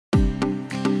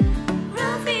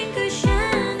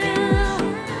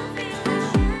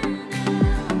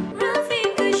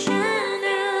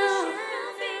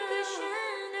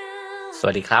ส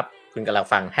วัสดีครับคุณกำลัง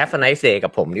ฟัง Have a Nice Day กั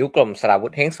บผมนิ้วกลมสราวุ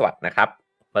ธเฮงสวัสดิ์นะครับ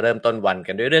มาเริ่มต้นวัน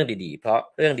กันด้วยเรื่องดีๆเพราะ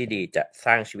เรื่องดีๆจะส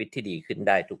ร้างชีวิตที่ดีขึ้นไ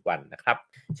ด้ทุกวันนะครับ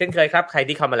เช่นเคยครับใคร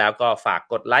ที่เข้ามาแล้วก็ฝาก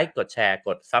กดไลค์กดแชร์ก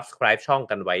ด Subscribe ช่อง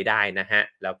กันไว้ได้นะฮะ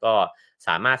แล้วก็ส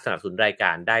ามารถสนับสนุนรายก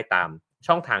ารได้ตาม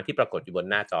ช่องทางที่ปรากฏอยู่บน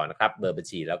หน้าจอนะครับเบอร์บัญ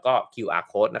ชีแล้วก็ QR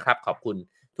Code นะครับขอบคุณ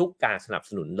ทุกการสนับ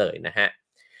สนุนเลยนะฮะ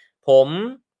ผม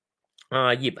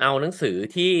หยิบเอาหนังสือ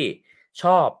ที่ช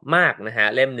อบมากนะฮะ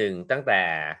เล่มหนึ่งตั้งแต่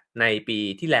ในปี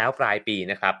ที่แล้วปลายปี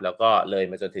นะครับแล้วก็เลย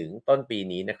มาจนถึงต้นปี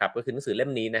นี้นะครับก็คือหนังสือเล่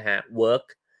มนี้นะฮะ Work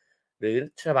หรือ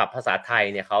ฉบับภาษาไทย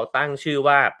เนี่ยเขาตั้งชื่อ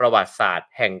ว่าประวัติศาสต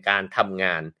ร์แห่งการทำง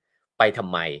านไปทำ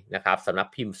ไมนะครับสำนัก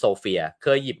พิมพ์โซเฟียเค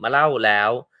ยหยิบมาเล่าแล้ว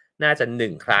น่าจะ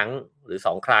1ครั้งหรือ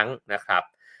2ครั้งนะครับ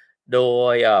โด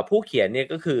ยผู้เขียนเนี่ย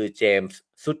ก็คือเจมส์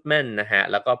ซุตแมนนะฮะ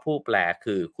แล้วก็ผู้แปล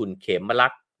คือคุณเขมลั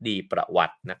กษณ์ดีประวั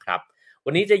ตินะครับ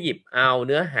วันนี้จะหยิบเอาเ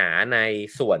นื้อหาใน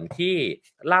ส่วนที่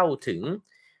เล่าถึง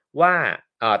ว่า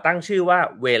ตั้งชื่อว่า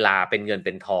เวลาเป็นเงินเ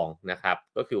ป็นทองนะครับ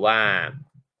ก็คือว่า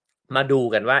มาดู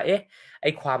กันว่าเอ๊ะไอ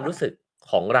ความรู้สึก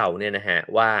ของเราเนี่ยนะฮะ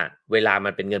ว่าเวลามั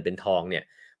นเป็นเงินเป็นทองเนี่ย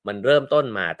มันเริ่มต้น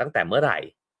มาตั้งแต่เมื่อไหร่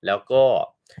แล้วก็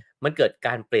มันเกิดก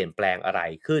ารเปลี่ยนแปลงอะไร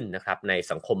ขึ้นนะครับใน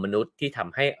สังคมมนุษย์ที่ท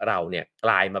ำให้เราเนี่ยก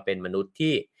ลายมาเป็นมนุษย์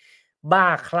ที่บ้า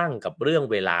คลั่งกับเรื่อง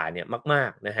เวลาเนี่ยมา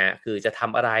กๆนะฮะคือจะท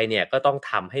ำอะไรเนี่ยก็ต้อง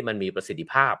ทำให้มันมีประสิทธิ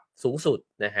ภาพสูงสุด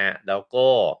นะฮะแล้วก็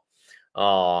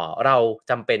เรา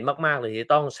จำเป็นมากๆเลยที่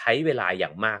ต้องใช้เวลาอย่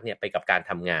างมากเนี่ยไปกับการ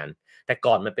ทำงานแต่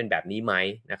ก่อนมันเป็นแบบนี้ไหม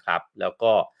นะครับแล้ว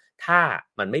ก็ถ้า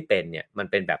มันไม่เป็นเนี่ยมัน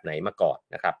เป็นแบบไหนมาก่อน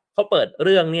นะครับเขาเปิดเ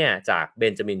รื่องเนี่ยจากเบ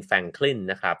นจามินแฟรงคลิน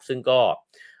นะครับซึ่งก็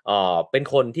เป็น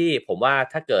คนที่ผมว่า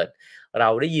ถ้าเกิดเรา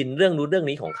ได้ยินเรื่องนู้นเรื่อง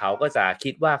นี้ของเขาก็จะ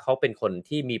คิดว่าเขาเป็นคน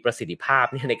ที่มีประสิทธิภาพ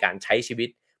เนี่ยในการใช้ชีวิต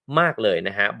มากเลยน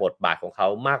ะฮะบทบาทของเขา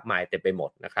มากมายเต็มไปหม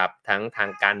ดนะครับทั้งทาง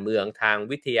การเมืองทาง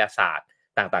วิทยาศาสตร์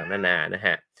ต่างๆนานานะฮ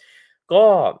ะก็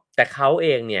แต่เขาเอ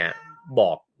งเนี่ยบ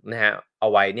อกนะฮะเอา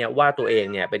ไว้เนี่ยว่าตัวเอง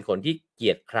เนี่ยเป็นคนที่เกี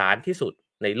ยจคร้านที่สุด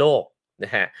ในโลกน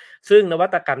ะฮะซึ่งนวั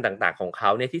ตกรรมต่างๆของเขา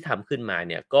เนี่ยที่ทำขึ้นมา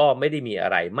เนี่ยก็ไม่ได้มีอะ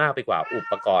ไรมากไปกว่าอุ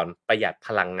ปกรณ์ประหยัดพ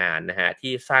ลังงานนะฮะ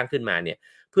ที่สร้างขึ้นมาเนี่ย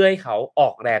เพื่อให้เขาออ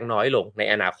กแรงน้อยลงใน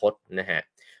อนาคตนะฮะ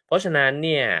เพราะฉะนั้นเ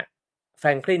นี่ยแฟร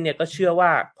งคลินเนี่ยก็เชื่อว่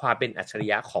าความเป็นอัจฉริ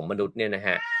ยะของมนุษย์เนี่ยนะฮ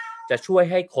ะจะช่วย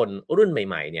ให้คนรุ่นใ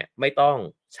หม่ๆเนี่ยไม่ต้อง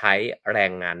ใช้แร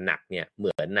งงานหนักเนี่ยเห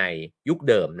มือนในยุค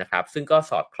เดิมนะครับซึ่งก็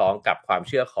สอดคล้องกับความเ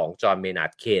ชื่อของจอห์นเมนาร์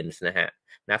ดเคนส์นะฮะ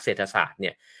นักเศรษฐศาสตร์เ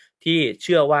นี่ยที่เ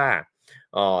ชื่อว่า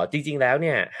จริงๆแล้วเ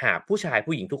นี่ยหากผู้ชาย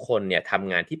ผู้หญิงทุกคนเนี่ยท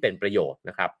ำงานที่เป็นประโยชน์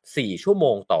นะครับ4ชั่วโม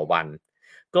งต่อวัน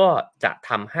ก็จะ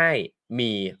ทำให้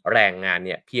มีแรงงานเ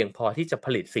นี่ยเพียงพอที่จะผ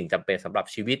ลิตสิ่งจำเป็นสำหรับ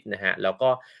ชีวิตนะฮะแล้วก็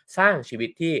สร้างชีวิต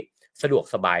ที่สะดวก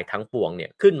สบายทั้งปวงเนี่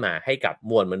ยขึ้นมาให้กับ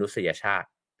มวลมนุษยชาติ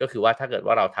ก็คือว่าถ้าเกิด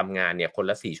ว่าเราทำงานเนี่ยคน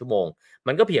ละ4ชั่วโมง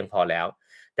มันก็เพียงพอแล้ว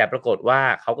แต่ปรากฏว่า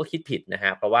เขาก็คิดผิดนะฮ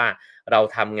ะเพราะว่าเรา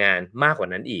ทำงานมากกว่า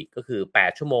นั้นอีกก็คือ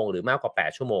8ชั่วโมงหรือมากกว่า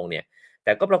8ชั่วโมงเนี่ย แ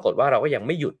ต่ก็ปรากฏว่าเราก็ยังไ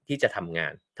ม่หยุดที่จะทำงา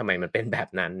นทำไมมันเป็นแบบ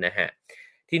นั้นนะฮะ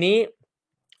ทีนี้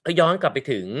ก็ย้อนกลับไป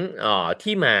ถึง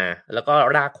ที่มาแล้วก็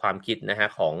รากความคิดนะฮะ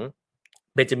ของ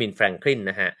เบนจามินแฟรงคลิน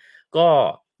นะฮะก็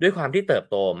ด้วยความที่เติบ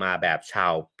โตมาแบบชา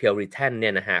วเพียวริแทนเนี่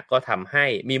ยนะฮะก็ทำให้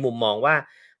มีมุมมองว่า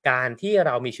การที่เ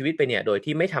รามีชีวิตไปเนี่ยโดย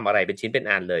ที่ไม่ทำอะไรเป็นชิ้นเป็น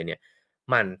อันเลยเนี่ย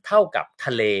มันเท่ากับท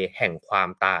ะเลแห่งความ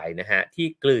ตายนะฮะที่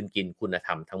กลืนกินคุณธร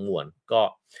รมทั้งมวลก็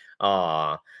เอ่อ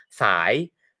สาย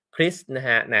คริสต์นะฮ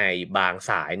ะในบาง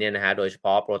สายเนี่ยนะฮะโดยเฉพ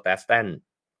าะโปรเตสแตนต์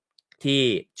ที่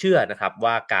เชื่อนะครับ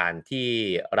ว่าการที่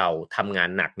เราทำงาน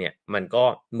หนักเนี่ยมันก็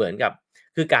เหมือนกับ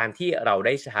คือการที่เราไ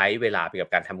ด้ใช้เวลาไปกับ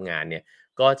การทำงานเนี่ย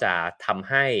ก็จะทำ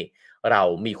ให้เรา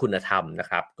มีคุณธรรมนะ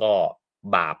ครับก็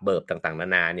บาปเบิบต่างๆนา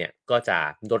นาเนี่ยก็จะ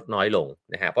ลดน้อยลง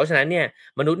นะฮะเพราะฉะนั้นเนี่ย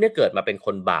มนุษย์เนี่ยเกิดมาเป็นค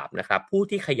นบาปนะครับผู้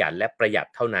ที่ขยันและประหยัด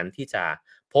เท่านั้นที่จะ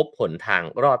พบหนทาง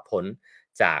รอดพ้น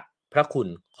จากพระคุณ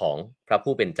ของพระ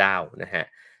ผู้เป็นเจ้านะฮะ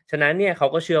ฉะนั้นเนี่ยเขา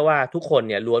ก็เชื่อว่าทุกคน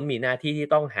เนี่ยล้วนมีหน้าที่ที่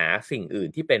ต้องหาสิ่งอื่น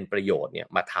ที่เป็นประโยชน์เนี่ย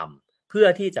มาทำเพื่อ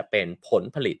ที่จะเป็นผล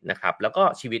ผลิตนะครับแล้วก็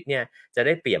ชีวิตเนี่ยจะไ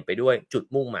ด้เปลี่ยนไปด้วยจุด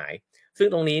มุ่งหมายซึ่ง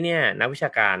ตรงนี้เนี่ยนักวิช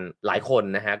าการหลายคน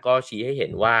นะฮะก็ชี้ให้เห็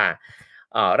นว่า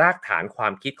รากฐานควา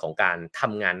มคิดของการท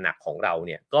ำงานหนักของเราเ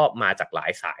นี่ยก็มาจากหลา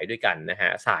ยสายด้วยกันนะฮะ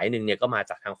สายหนึ่งเนี่ยก็มา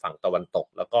จากทางฝั่งตะวันตก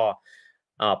แล้วก็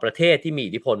ประเทศที่มี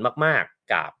อิทธิพลมาก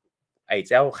ๆกับไอ้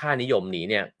เจ้าค่านิยมนี้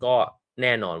เนี่ยก็แ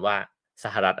น่นอนว่า ส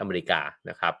หรัฐอเมริกา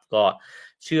นะครับก็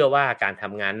เชื่อว่าการท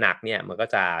ำงานหนักเนี่ยมันก็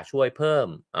จะช่วยเพิ่ม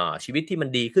ชีวิตที่มัน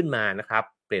ดีขึ้นมานะครับ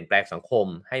เปลี่ยนแปลงสังคม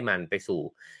ให้มันไปสู่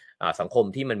สังคม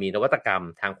ที่มันมีนวัตกรรม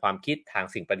ทางความคิดทาง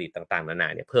สิ่งประดิษฐ์ต่างๆนานา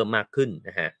เนี่ยเพิ่มมากขึ้นน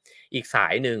ะฮะอีกสา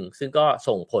ยหนึ่งซึ่งก็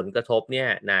ส่งผลกระทบเนี่ย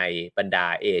ในบรรดา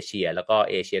เอเชียแล้วก็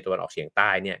เอเชียตะวันออกเฉียงใต้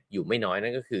เนี่ยอยู่ไม่น้อย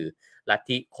นั่นก็คือลัท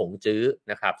ธิขงจื้อ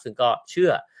นะครับซึ่งก็เชื่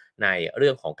อ ในเรื่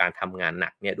องของการทำงานหนั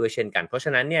กเนี่ยด้วยเช่นกันเพราะฉ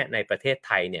ะนั้นเนี่ยในประเทศไ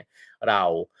ทยเนี่ยเรา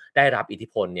ได้รับอิทธิ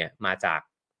พลเนี่ยมาจาก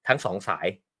ทั้ง2สาย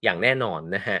อย่างแน่นอน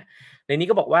นะครับในนี้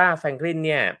ก็บอกว่าแฟรงคลินเ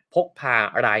นี่ยพกพา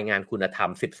รายงานคุณธรร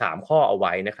ม13ข้อเอาไ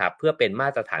ว้นะครับเพื่อเป็นมา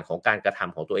ตรฐานของการกระท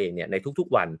ำของตัวเองเนี่ยในทุก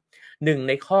ๆวันหนึ่ง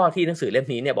ในข้อที่หนังสือเล่ม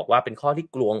นี้เนี่ยบอกว่าเป็นข้อที่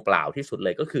กลวงเปล่าที่สุดเล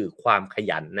ยก็คือความข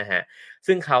ยันนะฮะ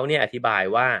ซึ่งเขาเนี่ยอธิบาย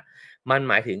ว่ามัน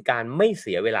หมายถึงการไม่เ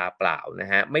สียเวลาเปล่านะ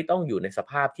ฮะไม่ต้องอยู่ในส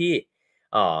ภาพที่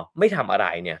ไม่ทำอะไร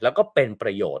เนี่ยแล้วก็เป็นปร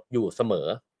ะโยชน์อยู่เสมอ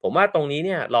ผมว่าตรงนี้เ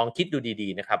นี่ยลองคิดดูดี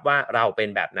ๆนะครับว่าเราเป็น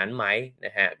แบบนั้นไหมน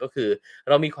ะฮะก็คือเ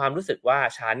รามีความรู้สึกว่า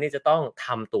ฉันเนี่ยจะต้องท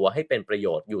ำตัวให้เป็นประโย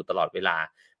ชน์อยู่ตลอดเวลา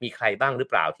มีใครบ้างหรือ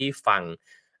เปล่าที่ฟัง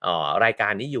รายกา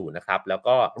รนี้อยู่นะครับแล้ว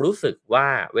ก็รู้สึกว่า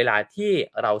เวลาที่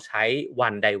เราใช้วั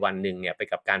นใดวันหนึ่งเนี่ยไป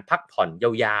กับการพักผ่อนย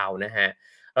าวๆนะฮะ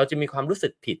เราจะมีความรู้สึ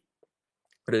กผิด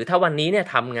หรือถ้าวันนี้เนี่ย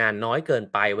ทำงานน้อยเกิน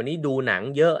ไปวันนี้ดูหนัง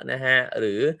เยอะนะฮะห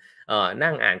รือ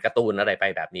นั่งอ่านการ์ตูนอะไรไป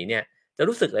แบบนี้เนี่ยจะ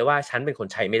รู้สึกเลยว่าฉันเป็นคน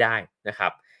ใช้ไม่ได้นะครั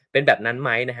บเป็นแบบนั้นไห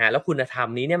มนะฮะแล้วคุณธรรม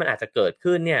นี้เนี่ยมันอาจจะเกิด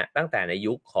ขึ้นเนี่ยตั้งแต่ใน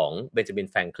ยุคของเบนจามิน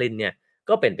แฟรงคลินเนี่ย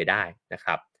ก็เป็นไปได้นะค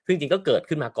รับซึ่งจริงก็เกิด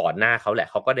ขึ้นมาก่อนหน้าเขาแหละ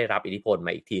เขาก็ได้รับอิทธิพลม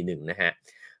าอีกทีหนึ่งนะฮะ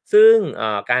ซึ่ง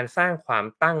การสร้างความ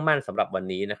ตั้งมั่นสำหรับวัน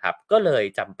นี้นะครับก็เลย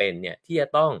จำเป็นเนี่ยที่จะ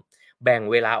ต้องแบ่ง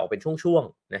เวลาออกเป็นช่วง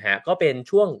ๆนะฮะก็เป็น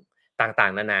ช่วงต่า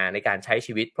งๆนานาในการใช้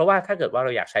ชีวิตเพราะว่าถ้าเกิดว่าเร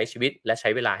าอยากใช้ชีวิตและใช้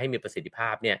เวลาให้มีประสิทธิภา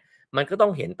พเนี่ยมันก็ต้อ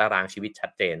งเห็นตารางชีวิตชั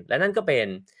ดเจนและนั่นก็เป็น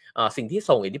สิ่งที่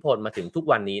ส่งอิทธิพลมาถึงทุก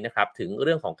วันนี้นะครับถึงเ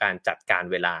รื่องของการจัดการ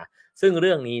เวลาซึ่งเ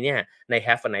รื่องนี้เนี่ยใน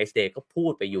Have a Nice Day ก็พู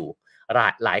ดไปอยู่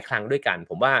หลายครั้งด้วยกัน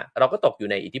ผมว่าเราก็ตกอยู่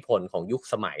ในอิทธิพลของยุค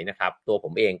สมัยนะครับตัวผ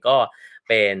มเองก็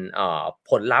เป็น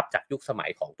ผลลัพธ์จากยุคสมัย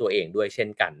ของตัวเองด้วยเช่น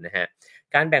กันนะฮะ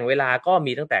การแบ่งเวลาก็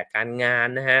มีตั้งแต่การงาน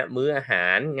นะฮะมื้ออาหา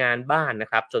รงานบ้านนะ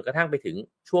ครับจนกระทั่งไปถึง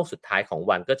ช่วงสุดท้ายของ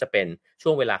วันก็จะเป็นช่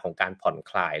วงเวลาของการผ่อน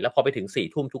คลายแล้วพอไปถึง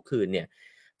4ทุ่มทุกคืนเนี่ย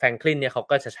แฟรงคลินเนี่ยเขา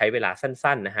ก็จะใช้เวลา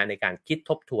สั้นๆนะฮะในการคิด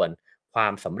ทบทวนควา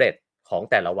มสำเร็จของ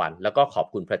แต่ละวันแล้วก็ขอบ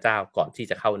คุณพระเจ้าก่อนที่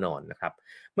จะเข้านอนนะครับ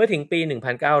เมื่อถึงปี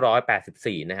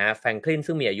1984นะฮะแฟรงคลิน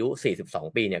ซึ่งมีอายุ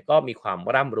42ปีเนี่ยก็มีความ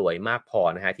ร่ำรวยมากพอ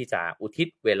นะฮะที่จะอุทิศ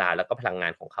เวลาแล้วก็พลังงา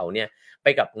นของเขาเนี่ยไป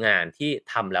กับงานที่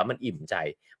ทำแล้วมันอิ่มใจ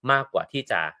มากกว่าที่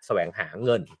จะแสวงหาเ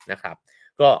งินนะครับ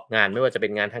ก็งานไม่ว่าจะเป็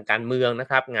นงานทางการเมืองนะ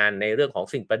ครับงานในเรื่องของ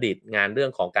สิ่งประดิษฐ์งานเรื่อ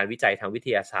งของการวิจัยทางวิท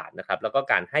ยาศาสตร์นะครับแล้วก็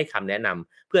การให้คำแนะน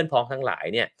ำเพื่อนพ้องทั้งหลาย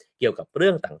เนี่ยเกี่ยวกับเรื่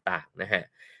องต่างๆนะฮะ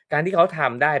การที่เขาท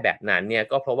ำได้แบบนั้นเนี่ย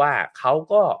ก็เพราะว่าเขา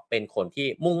ก็เป็นคนที่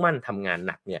มุ่งมั่นทำงาน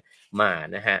หนักเนี่ยมา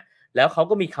นะฮะแล้วเขา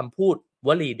ก็มีคำพูดว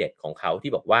ลีเด็ดของเขา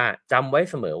ที่บอกว่าจำไว้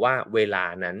เสมอว่าเวลา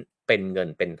นั้นเป็นเงิน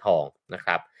เป็นทองนะค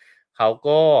รับเขา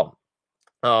ก็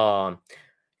เอ่อ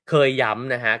เคยย้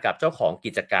ำนะฮะกับเจ้าของ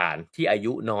กิจการที่อา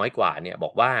ยุน้อยกว่าเนี่ยบอ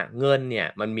กว่าเงินเนี่ย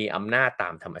มันมีอำนาจตา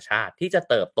มธรรมชาติที่จะ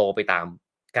เติบโตไปตาม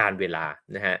การเวลา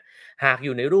นะฮะหากอ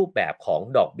ยู่ในรูปแบบของ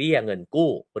ดอกเบี้ยเงิน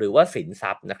กู้หรือว่าสินท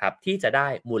รัพย์นะครับที่จะได้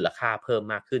มูลค่าเพิ่ม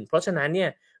มากขึ้นเพราะฉะนั้นเนี่ย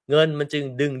เงินมันจึง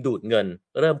ดึงดูดเงิน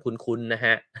เริ่มคุ้นๆนะฮ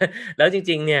ะ แล้วจ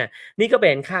ริงๆเนี่ยนี่ก็เ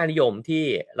ป็นค่านิยมที่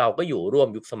เราก็อยู่ร่วม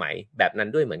ยุคสมัยแบบนั้น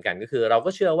ด้วยเหมือนกันก็คือเราก็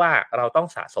เชื่อว่าเราต้อง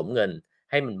สะสมเงิน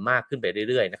ให้มันมากขึ้นไป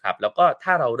เรื่อยๆนะครับแล้วก็ถ้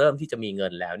าเราเริ่มที่จะมีเงิ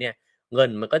นแล้วเนี่ยเงิน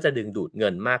มันก็จะดึงดูดเงิ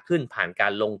นมากขึ้นผ่านกา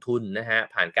รลงทุนนะฮะ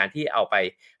ผ่านการที่เอาไป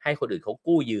ให้คนอื่นเขา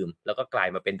กู้ยืมแล้วก็กลาย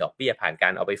มาเป็นดอกเบี้ยผ่านกา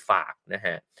รเอาไปฝากนะฮ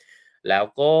ะแล้ว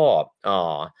ก็เอ่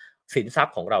อสินทรัพ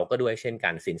ย์ของเราก็ด้วยเช่นกั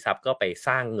นสินทรัพย์ก็ไปส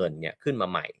ร้างเงินเนี่ยขึ้นมา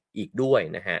ใหม่อีกด้วย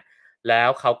นะฮะ แล้ว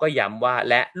เขาก็ย้ำว่า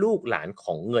และลูกหลานข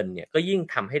องเงินเนี่ยก็ยิ่ง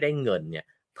ทำให้ได้เงินเนี่ย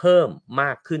เพิ่มม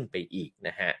ากขึ้นไปอีกน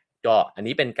ะฮะก็อัน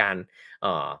นี้เป็นการ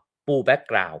ปูแบ็ก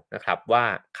กราวด์นะครับว่า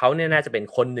เขาเนี่ยน่าจะเป็น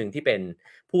คนหนึ่งที่เป็น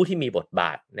ผู้ที่มีบทบ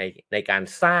าทในการ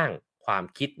สร้างความ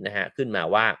คิดนะฮะขึ้นมา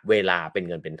ว่าเวลาเป็น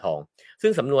เงินเป็นทองซึ่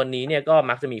งสำนวนนี้เนี่ยก็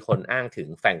มักจะมีคนอ้างถึง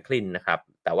แฟรงคลินนะครับ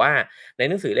แต่ว่าใน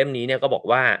หนังสือเล่มนี้เนี่ยก็บอก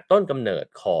ว่าต้นกำเนิด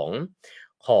ขอ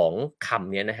งค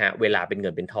ำนี้นะฮะเวลาเป็นเงิ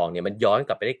นเป็นทองเนี่ยมันย้อนก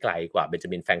ลับไปได้ไกลกว่าเบนจา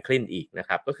มินแฟรงคลินอีกนะค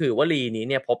รับก็คือวลีนี้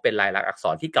เนี่ยพบเป็นลายลักษณ์อักษ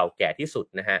รที่เก่าแก่ที่สุด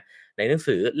นะฮะในหนัง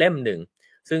สือเล่มหนึ่ง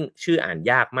ซึ่งชื่ออ่าน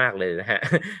ยากมากเลยนะฮะ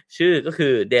ชื่อก็คื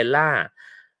อ Della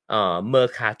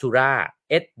Mercatura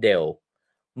et del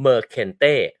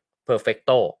Mercante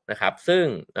Perfecto นะครับซึ่ง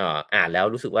อ่านแล้ว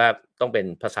รู้สึกว่าต้องเป็น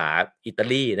ภาษาอิตา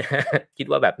ลีนะฮะคิด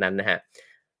ว่าแบบนั้นนะฮะ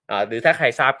หรือถ้าใคร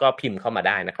ทราบก็พิมพ์เข้ามาไ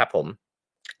ด้นะครับผม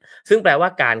ซึ่งแปลว่า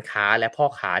การค้าและพ่อ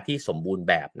ค้าที่สมบูรณ์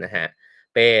แบบนะฮะ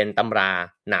เป็นตำรา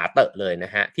หนาเตอะเลยน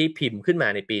ะฮะที่พิมพ์ขึ้นมา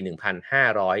ในปี1573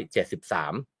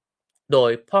โด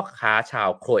ยพ่อค้าชาว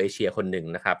โครเอเชียคนหนึ่ง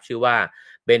นะครับชื่อว่า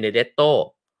เบเนเดตโต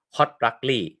ฮอตรัก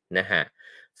ลีนะฮะ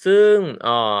ซึ่ง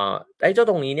ไอ้เจ้า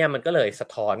ตรงนี้เนี่ยมันก็เลยสะ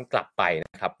ท้อนกลับไปน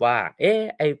ะครับว่า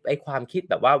ไอ้ความคิด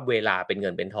แบบว่าเวลาเป็นเงิ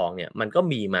นเป็นทองเนี่ยมันก็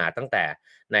มีมาตั้งแต่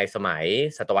ในสมัย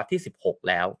ศตวรรษที่16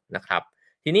แล้วนะครับ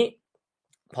ทีนี้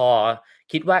พอ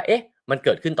คิดว่า มันเ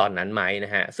กิดขึ้นตอนนั้นไหมน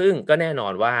ะฮะซึ่งก็แน่นอ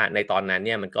นว่าในตอนนั้นเ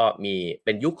นี่ยมันก็มีเ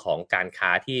ป็นยุคของการค้า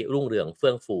ที่รุ่งเรืองเฟื่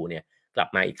องฟูเนี่ยกลับ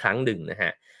มาอีกครั้งหนึ่งนะฮ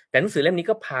ะแต่หนังสือเล่มนี้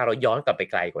ก็พาเราย้อนกลับไป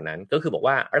ไกลกว่านั้นก็คือบอก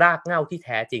ว่ารากเหง้าที่แ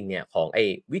ท้จริงเนี่ยของไอ้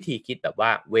วิธีคิดแบบว่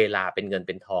าเวลาเป็นเงินเ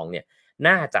ป็นทองเนี่ย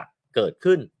น่าจะเกิด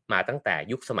ขึ้นมาตั้งแต่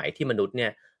ยุคสมัยที่มนุษย์เนี่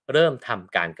ยเริ่มท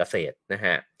ำการเกษตรนะฮ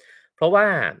ะเพราะว่า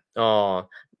เอ่อ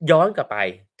ย้อนกลับไป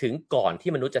ถึงก่อน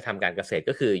ที่มนุษย์จะทำการเกษตร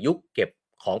ก็คือยุคเก็บ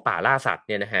ของป่าล่าสัตว์เ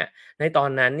นี่ยนะฮะ ในตอน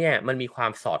นั้นเนี่ยมันมีควา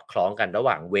มสอดคล้องกันระห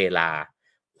ว่างเวลา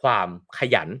ความข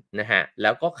ยันนะฮะแล้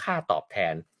วก็ค่าตอบแท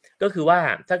นก็คือว่า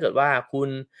ถ้าเกิดว่าคุณ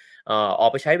ออก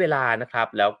ไปใช้เวลานะครับ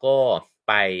แล้วก็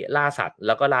ไปล่าสัตว์แ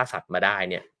ล้วก็ล่าสัตว์มาได้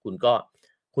เนี่ยคุณ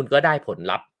ก็ได้ผล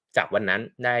ลัพธ์จากวันนั้น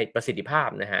ได้ประสิทธิภาพ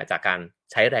นะฮะจากการ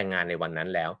ใช้แรงงานในวันนั้น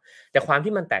แล้วแต่ความ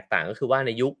ที่มันแตกต่างก็คือว่าใน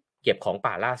ยุคเก็บของ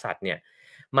ป่าล่าสัตว์เนี่ย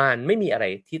มันไม่มีอะไร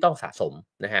ที่ต้องสะสม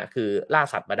นะฮะคือล่า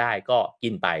สัตว์มาได้ก็กิ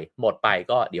นไปหมดไป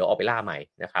ก็เดี๋ยวเอาไปล่าใหม่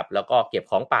นะครับแล้วก็เก็บ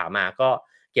ของป่ามาก็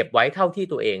เก็บไว้เท่าที่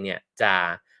ตัวเองเนี่ยจะ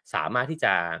สามารถที่จ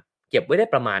ะเก็บไว้ได้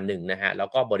ประมาณหนึ่งนะฮะแล้ว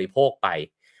ก็บริโภคไป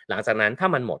หลังจากนั้นถ้า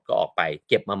มันหมดก็ออกไป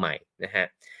เก็บมาใหม่นะฮะ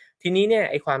ทีนี้เนี่ย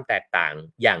ไอ้ความแตกต่าง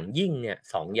อย่างยิ่งเนี่ย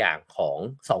2ออย่างของ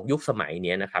2ยุคสมัยเ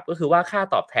นี้ยนะครับก็คือว่าค่า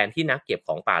ตอบแทนที่นักเก็บข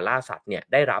องป่าล่าสัตว์เนี่ย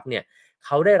ได้รับเนี่ยเข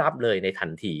าได้รับเลยในทั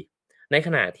นทีในข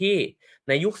ณะที่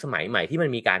ในยุคสมัยใหม่ที่มัน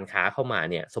มีการค้าเข้ามา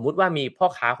เนี่ยสมมุติว่ามีพ่อ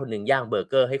ค้าคนหนึ่งย่างเบอร์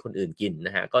เกอร์ให้คนอื่นกินน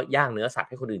ะฮะก็ย่างเนื้อสัตว์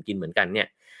ให้คนอื่นกินเหมือนกันเนี่ย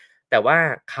แต่ว่า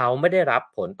เขาไม่ได้รับ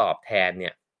ผลตอบแทนเนี่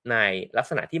ยในลัก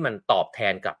ษณะที่มันตอบแท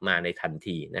นกลับมาในทัน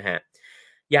ทีนะฮะ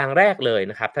อย่างแรกเลย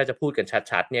นะครับถ้าจะพูดกัน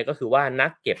ชัดๆเนี่ยก็คือว่านั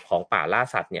กเก็บของป่าล่า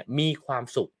สัตว์เนี่ยมีความ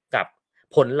สุขกับ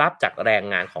ผลลัพธ์จากแรง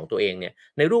งานของตัวเองเนี่ย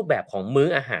ในรูปแบบของมื้อ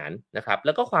อาหารนะครับแ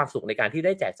ล้วก็ความสุขในการที่ไ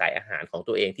ด้แจกจ่ายอาหารของ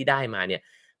ตัวเองที่ได้มาเนี่ย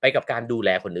ไปกับการดูแล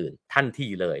คนอื่นทันที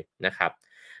เลยนะครับ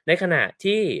ในขณะ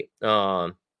ที่เอ่อ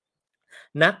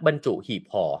นักบรรจุหีบ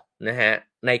ห่อนะฮะ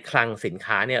ในคลังสิน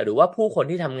ค้าเนี่ยหรือว่าผู้คน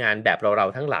ที่ทำงานแบบเรา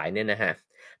ๆทั้งหลายเนี่ยนะฮะ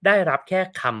ได้รับแค่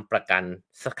คำประกัน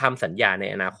คำสัญญาใน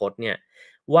อนาคตเนี่ย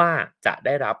ว่าจะไ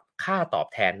ด้รับค่าตอบ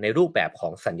แทนในรูปแบบขอ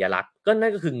งสัญลักษณ์ก็นั่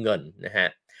นก็คือเงินนะฮะ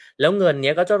แล้วเงินเ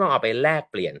นี้ยก็จะต้องเอาไปแลก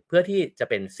เปลี่ยนเพื่อที่จะ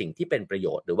เป็นสิ่งที่เป็นประโย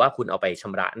ชน์หรือว่าคุณเอาไปช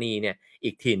ำระหนี้เนี่ย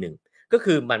อีกทีหนึ่งก็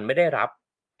คือมันไม่ได้รับ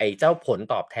ไอ้เจ้าผล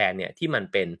ตอบแทนเนี่ยที่มัน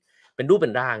เป็นรูปเป็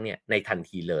นร่างเนี่ยในทัน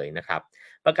ทีเลยนะครับ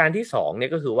ประการที่2เนี่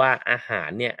ยก็คือว่าอาหาร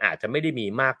เนี่ยอาจจะไม่ได้มี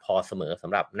มากพอเสมอส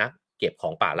ำหรับนักเก็บขอ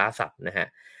งป่าล่าสัตว์นะฮะ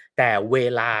แต่เว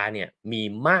ลาเนี่ยมี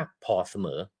มากพอเสม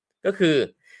อก็คือ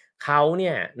เขาเ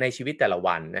นี่ยในชีวิตแต่ละ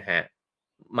วันนะฮะ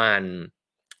มัน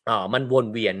มันวน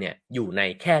เวียนเนี่ยอยู่ใน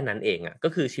แค่นั้นเองอะก็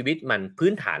คือชีวิตมันพื้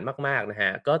นฐานมากๆนะฮ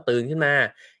ะก็ตื่นขึ้นมา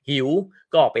หิว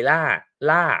ก็ออกไปล่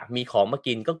ามีของมา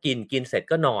กินก็กินเสร็จ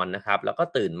ก็นอนนะครับแล้วก็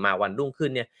ตื่นมาวันรุ่งขึ้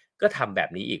นเนี่ยก็ทำแบบ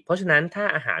นี้อีกเพราะฉะนั้นถ้า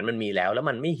อาหารมันมีแล้ว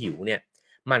มันไม่หิวเนี่ย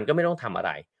มันก็ไม่ต้องทำอะไ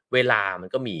รเวลามัน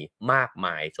ก็มีมากม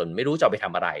ายจนไม่รู้จะเอาไปท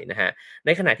ำอะไรนะฮะใน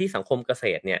ขณะที่สังคมเกษ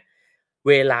ตรเนี่ยเ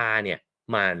วลาเนี่ย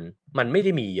มันไม่ไ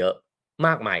ด้มีเยอะ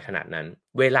มากมายขนาดนั้น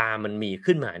เวลามันมี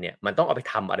ขึ้นมาเนี่ยมันต้องเอาไป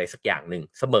ทำอะไรสักอย่างหนึ่ง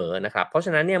เสมอนะครับเพราะฉ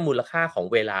ะนั้นเนี่ยมูลค่าของ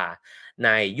เวลาใน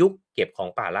ยุคเก็บของ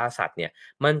ป่าล่าสัตว์เนี่ย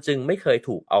มันจึงไม่เคย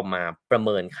ถูกเอามาประเ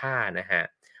มินค่านะฮะ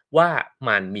ว่า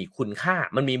มันมีคุณค่า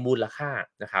มันมีมูลค่า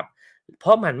นะครับเพร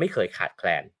าะมันไม่เคยขาดแคล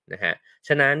นนะฮะฉ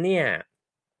ะนั้นเนี่ย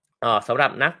สำหรั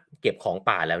บนักเก็บของ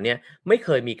ป่าแล้วเนี่ยไม่เค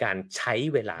ยมีการใช้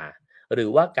เวลาหรือ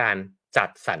ว่าการจัด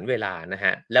สรรเวลานะฮ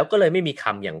ะแล้วก็เลยไม่มีค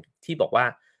ำอย่างที่บอกว่า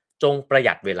จงประห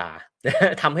ยัดเวลา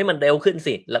ทำให้มันเร็วขึ้น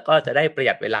สิแล้วก็จะได้ประห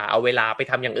ยัดเวลาเอาเวลาไป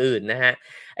ทำอย่างอื่นนะฮะ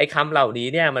ไอ้คำเหล่านี้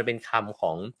เนี่ยมันเป็นคำข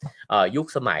องยุค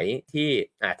สมัยที่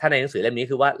ถ้าในหนังสือเล่มนี้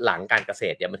คือว่าหลังการเกษ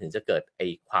ตรเนี่ยมันถึงจะเกิดไอ้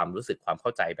ความรู้สึกความเข้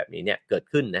าใจแบบนี้เนี่ยเกิด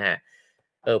ขึ้นนะฮะ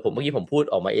ผมเมื่อกี้ผมพูด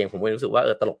ออกมาเองผมก็รู้สึกว่า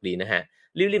ตลกดีนะฮะ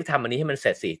รีบๆทำอันนี้ให้มันเส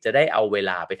ร็จสิจะได้เอาเว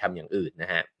ลาไปทำอย่างอื่นน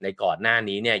ะฮะในก่อนหน้า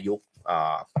นี้เนี่ยยุค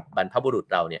บรรพบุรุษ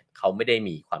เราเนี่ยเขาไม่ได้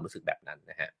มีความรู้สึกแบบนั้น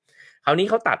นะฮะคราวนี้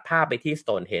เขาตัดภาพไปที่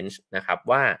Stonehenge นะครับ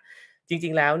ว่าจริ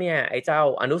งๆแล้วเนี่ยไอ้เจ้า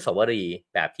อนุสาวรีย์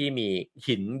แบบที่มี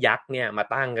หินยักษ์เนี่ยมา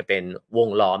ตั้งกันเป็นวง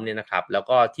ล้อมเนี่ยนะครับแล้ว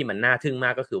ก็ที่มันน่าทึ่งม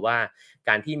ากก็คือว่าก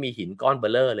ารที่มีหินก้อนเบ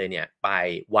ลอเลยเนี่ยไป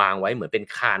วางไว้เหมือนเป็น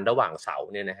คานระหว่างเสา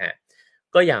เนี่ยนะฮะ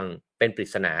ก็ยังเป็นปริ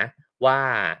ศนาว่า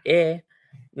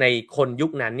ในคนยุ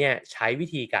คนั้นเนี่ยใช้วิ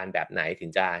ธีการแบบไหนถึ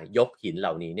งจะยกหินเห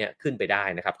ล่านี้เนี่ยขึ้นไปได้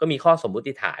นะครับก็มีข้อสมมุ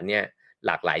ติฐานเนี่ยห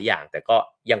ลากหลายอย่างแต่ก็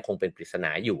ยังคงเป็นปริศน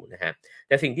าอยู่นะฮะแ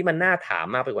ต่สิ่งที่มันน่าถาม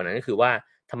มากไปกว่านั้นก็คือว่า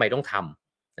ทำไมต้องท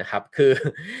ำนะครับคือ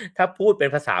ถ้าพูดเป็น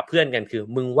ภาษาเพื่อนกันคือ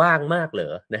มึงว่างมากเหร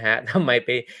อนะฮะทำไมไ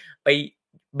ป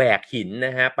แบกหินน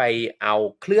ะฮะไปเอา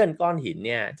เคลื่อนก้อนหินเ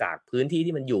นี่ยจากพื้นที่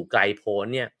ที่มันอยู่ไกลโพ้น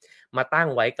เนี่ยมาตั้ง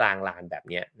ไว้กลางลานแบบ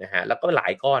เนี้ยนะฮะแล้วก็หลา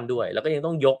ยก้อนด้วยแล้วก็ยัง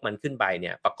ต้องยกมันขึ้นไปเ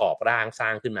นี่ยประกอบร่างสร้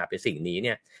างขึ้นมาเป็นสิ่งนี้เ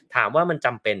นี่ยถามว่ามันจ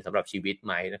ำเป็นสำหรับชีวิตไ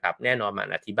หมนะครับแน่นอนมัน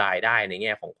อธิบายได้ในแ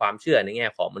ง่ของความเชื่อในแง่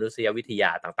ของมนุษยวิทย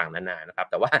าต่างๆนานานะครับ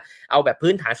แต่ว่าเอาแบบ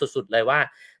พื้นฐานสุดๆเลยว่า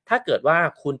ถ้าเกิดว่า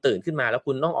คุณตื่นขึ้นมาแล้ว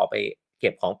คุณต้องออกไปเก็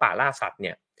บของป่าล่าสัตว์เ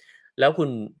นี่ยแล้วคุณ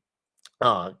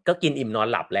ก็กินอิ่มนอน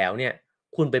หลับแล้วเนี่ย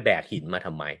คุณไปแบกหินมาท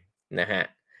ำไมนะฮะ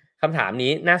คำถาม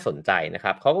นี้น่าสนใจนะค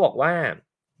รับเขาก็บอกว่า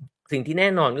สิ่งที่แน่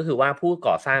นอนก็คือว่าผู้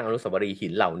ก่อสร้างอนุสาวรีย์หิ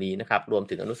นเหล่านี้นะครับรวม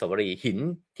ถึงอนุสาวรีย์หิน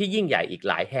ที่ยิ่งใหญ่อีก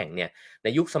หลายแห่งเนี่ยใน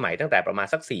ยุคสมัยตั้งแต่ประมาณ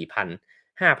สัก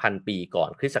 4,000-5,000 ปีก่อน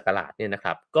คริสต์ศักราชเนี่ยนะค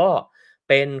รับก็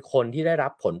เป็นคนที่ได้รั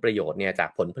บผลประโยชน์เนี่ยจาก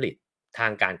ผลผลิตทา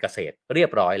งการเกษตรเรีย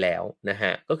บร้อยแล้วนะฮ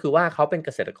ะก็คือว่าเขาเป็นเก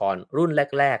ษตรกรรุ่น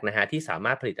แรกๆนะฮะที่สาม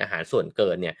ารถผลิตอาหารส่วนเกิ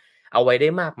นเนี่ยเอาไว้ได้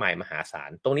มากมายมหาศา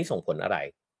ลตรงนี้ส่งผลอะไร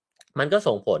มันก็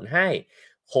ส่งผลให้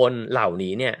คนเหล่า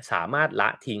นี้เนี่ยสามารถละ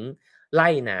ทิ้งไร่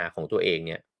นาของตัวเองเ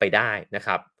นี่ยไปได้นะค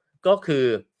รับก็คือ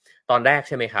ตอนแรกใ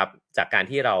ช่ไหมครับจากการ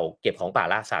ที่เราเก็บของป่า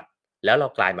ล่าสัตว์แล้วเรา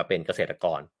กลายมาเป็นเกษตรก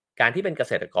รการที่เป็นเก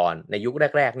ษตรกรในยุค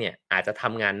แรกๆเนี่ยอาจจะท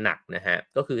ำงานหนักนะฮะ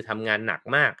ก็คือทำงานหนัก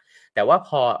มากแต่ว่าพ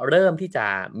อเริ่มที่จะ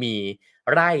มี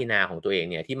ไร่นาของตัวเอง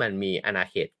เนี่ยที่มันมีอาณา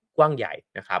เขตกว้างใหญ่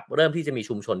นะครับเริ่มที่จะมี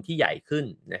ชุมชนที่ใหญ่ขึ้น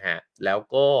นะฮะแล้ว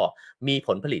ก็มีผ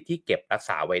ลผลิตที่เก็บรักษ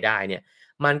าไว้ได้เนี่ย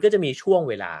มันก็จะมีช่วง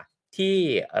เวลาที่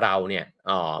เราเนี่ย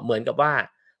เหมือนกับว่า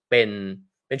เป็น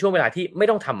เป็นช่วงเวลาที่ไม่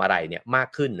ต้องทำอะไรเนี่ยมาก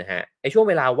ขึ้นนะฮะไอ้ช่วง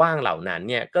เวลาว่างเหล่านั้น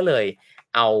เนี่ยก็เลย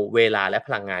เอาเวลาและพ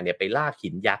ลังงานเนี่ยไปลากหิ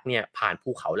นยักษ์เนี่ยผ่านภู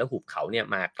เขาและหุบเขาเนี่ย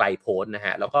มาไกลโพ้นนะฮ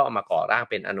ะแล้วก็เอามาก่อร่าง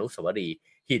เป็นอนุสาวรีย์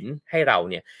หินให้เรา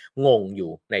เนี่ยงงอ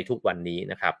ยู่ในทุกวันนี้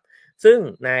นะครับซึ่ง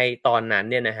ในตอนนั้น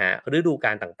เนี่ยนะฮะฤดูก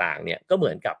าลต่างๆเนี่ยก็เหมื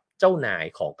อนกับเจ้านาย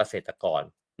ของเกษตรกร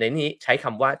ในนี้ใช้ค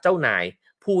ำว่าเจ้านาย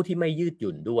ผู้ที่ไม่ยืดห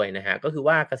ยุ่นด้วยนะฮะก็คือ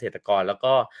ว่าเกษตรกรแล้ว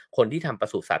ก็คนที่ทำป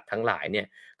ศุสัตว์ทั้งหลายเนี่ย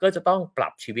ก็จะต้องปรั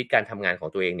บชีวิตการทำงานของ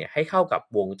ตัวเองเนี่ยให้เข้ากับ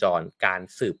วงจรการ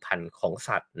สืบพันธุ์ของ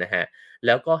สัตว์นะฮะแ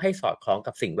ล้วก็ให้สอดคล้อง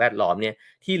กับสิ่งแวดล้อมเนี่ย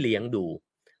ที่เลี้ยงดู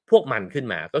พวกมันขึ้น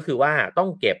มาก็คือว่าต้อง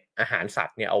เก็บอาหารสัต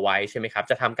ว์เนี่ยเอาไว้ใช่ไหมครับ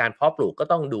จะทำการเพาะปลูกก็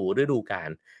ต้องดูฤดูกาล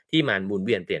ที่มันหมุนเ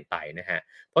วียนเปลี่ยนไปนะฮะ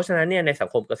เพราะฉะนั้นเนี่ยในสัง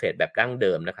คมเกษตรแบบดั้งเ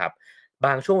ดิมนะครับบ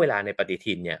างช่วงเวลาในปฏิ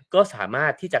ทินเนี่ยก็สามาร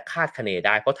ถที่จะคาดคะเนไ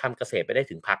ด้เพราะทำเกษตรไปได้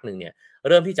ถึงพักหนึ่งเนี่ยเ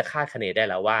ริ่มที่จะคาดคะเนได้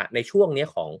แล้วว่าในช่วงนี้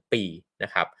ของปีน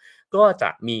ะครับก็จะ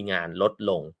มีงานลด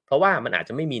ลงเพราะว่ามันอาจ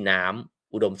จะไม่มีน้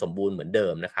ำอุดมสมบูรณ์เหมือนเดิ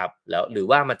มนะครับแล้วหรือ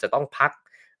ว่ามันจะต้องพัก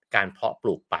การเพาะป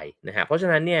ลูกไปนะฮะเพราะฉะ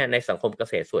นั้นเนี่ยในสังคมเก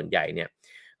ษตรส่วนใหญ่เนี่ย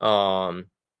เอ่อ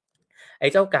ไอ้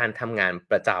เจ้าการทำงาน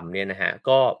ประจำเนี่ยนะฮะ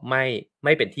ก็ไ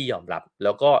ม่เป็นที่ยอมรับแ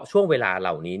ล้วก็ช่วงเวลาเห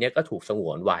ล่านี้เนี่ยก็ถูกสง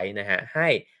วนไว้นะฮะให้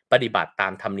ปฏิบัติตา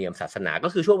มธรรมเนียมศาสนาก็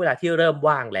คือช่วงเวลาที่เริ่ม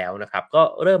ว่างแล้วนะครับก็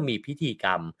เริ่มมีพิธีกร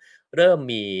รมเริ่ม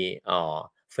มี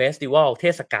เฟสติวัลเท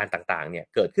ศกาลต่างๆเนี่ย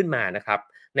เกิดขึ้นมานะครับ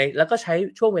แล้วก็ใช้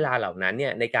ช่วงเวลาเหล่านั้นเนี่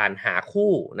ยในการหา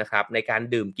คู่นะครับในการ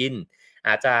ดื่มกินอ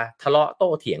าจจะทะเลาะโ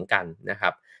ต้เถียงกันนะครั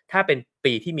บถ้าเป็น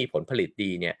ปีที่มีผลผลิต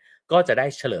ดีเนี่ย ก็จะได้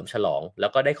เฉลิมฉลองแล้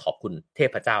วก็ได้ขอบคุณเท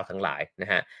พเจ้าทั้งหลายน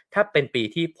ะฮะถ้าเป็นปี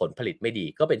ที่ผลผลิตไม่ดี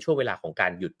ก็เป็นช่วงเวลาของกา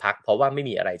รหยุดพักเพราะว่าไม่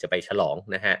มีอะไรจะไปฉลอง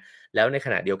นะฮะแล้วในข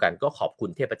ณะเดียวกันก็ขอบคุณ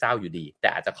เทพเจ้าอยู่ดีแต่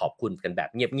อาจจะขอบคุณกันแบบ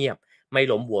เงียบๆไม่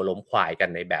ล้มวัวล้มควายกัน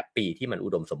ในแบบปีที่มันอุ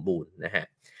ดมสมบูรณ์นะฮะ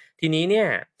ทีนี้เนี่ย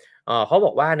เขาบ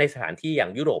อกว่าในสถานที่อย่า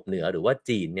งยุโรปเหนือหรือว่า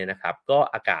จีนเนี่ยนะครับก็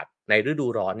อากาศในฤดู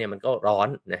ร้อนเนี่ยมันก็ร้อน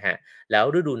นะฮะแล้ว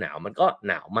ฤดูหนาวมันก็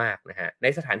หนาวมากนะฮะใน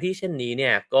สถานที่เช่นนี้เนี่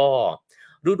ยก็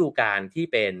ฤดูกาลที่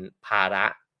เป็นภาระ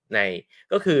ใน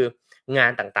ก็คืองา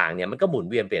นต่างๆเนี่ยมันก็หมุน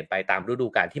เวียนเปลี่ยนไปตามฤดู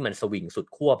กาลที่มันสวิงสุด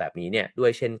ขั้วแบบนี้เนี่ยด้ว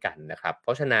ยเช่นกันนะครับเพ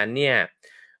ราะฉะนั้นเนี่ย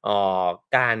เอ่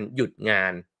การหยุดงา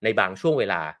นในบางช่วงเว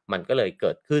ลามันก็เลยเ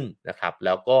กิดขึ้นนะครับแ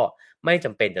ล้วก็ไม่จ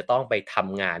ำเป็นจะต้องไปท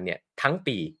ำงานเนี่ยทั้ง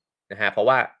ปีนะฮะเพราะ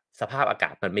ว่าสภาพอาก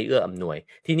าศมันไม่เอื้ออำนวย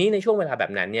ทีนี้ในช่วงเวลาแบ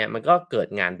บนั้นเนี่ยมันก็เกิด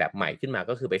งานแบบใหม่ขึ้นมา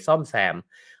ก็คือไปซ่อมแซม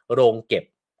โรงเก็บ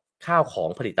ข้าวของ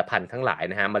ผลิตภัณฑ์ทั้งหลาย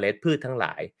นะฮะเมล็ดพืชทั้งหล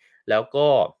ายแล้วก็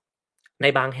ใน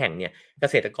บางแห่งเนี่ยเก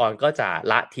ษตรกรก็จะ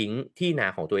ละทิ้งที่นา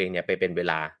ของตัวเองเนี่ยไปเป็นเว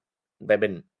ลาไปเป็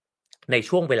นใน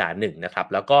ช่วงเวลาหนึ่งนะครับ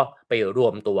แล้วก็ไปรว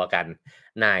มตัวกัน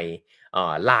ใน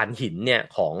ลานหินเนี่ย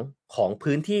ของ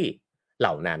พื้นที่เห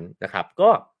ล่านั้นนะครับก็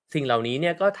สิ่งเหล่านี้เ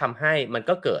นี่ยก็ทำให้มัน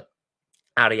ก็เกิด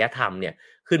อารยธรรมเนี่ย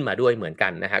ขึ้นมาด้วยเหมือนกั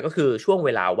นนะฮะก็คือช่วงเว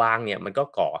ลาว่างเนี่ยมันก็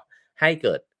ก่อให้เ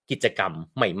กิดกิจกรรม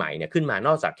ใหม่ๆเนี่ยขึ้นมาน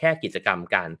อกจากแค่กิจกรรม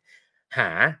การหา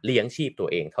เลี้ยงชีพตัว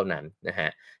เองเท่านั้นนะฮะ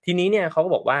ทีนี้เนี่ยเขาก็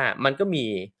บอกว่ามันก็มี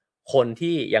คน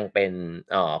ที่ยังเป็น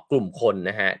กลุ่มคน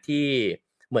นะฮะที่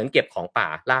เหมือนเก็บของป่า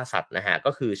ล่าสัตว์นะฮะ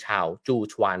ก็คือชาวจู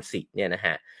ชวานซิเนี่ยนะฮ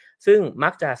ะซึ่งมั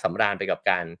กจะสำราญไปกับ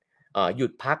การหยุ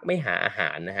ดพักไม่หาอาห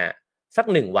ารนะฮะสัก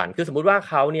1วันคือสมมุติว่า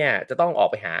เขาเนี่ยจะต้องออก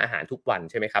ไปหาอาหารทุกวัน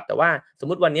ใช่ไหมครับแต่ว่าสม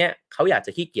มุติวันเนี้ยเขาอยากจ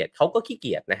ะขี้เกียจเขาก็ขี้เ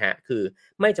กียจนะฮะคือ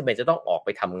ไม่จำเป็นจะต้องออกไป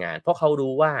ทำงานเพราะเขา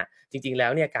รู้ว่าจริงๆแล้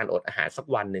วเนี่ยการอดอาหารสัก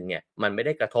วันหนึ่งเนี่ยมันไม่ไ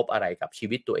ด้กระทบอะไรกับชี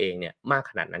วิตตัวเองเนี่ยมาก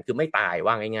ขนาดนั้นคือไม่ตาย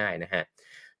ว่าง่ายๆนะฮะ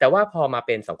แต่ว่าพอมาเ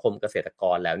ป็นสังคมเกษตรก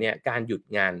รแล้วเนี่ยการหยุด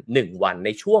งาน1วันใน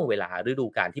ช่วงเวลาฤดู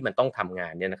กาลที่มันต้องทำงา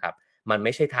นเนี่ยนะครับมันไ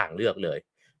ม่ใช่ทางเลือกเลย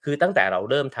คือตั้งแต่เรา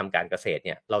เริ่มทำการเกษตรเ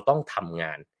นี่ยเราต้องทำง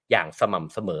านอย่างสม่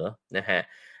ำเสมอนะฮะ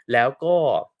แล้วก็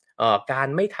การ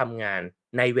ไม่ทำงาน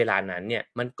ในเวลานั้นเนี่ย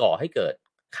มันก่อให้เกิด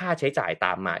ค่าใช้จ่ายต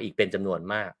ามมาอีกเป็นจำนวน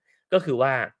มากก็คือว่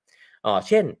าเ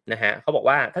ช่นนะครับเขาบอก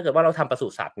ว่าถ้าเกิดว่าเราทำปศุ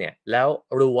สัตว์เนี่ยแล้ว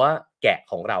รั้วแกะ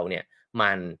ของเราเนี่ย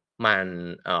มันมัน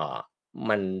เอ่อ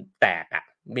มันแตกอะ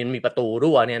มันมีประตู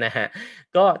รั่วเนี่ยนะครับ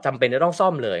ก็จำเป็นจะต้องซ่อ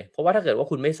มเลยเพราะว่าถ้าเกิดว่า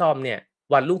คุณไม่ซ่อมเนี่ย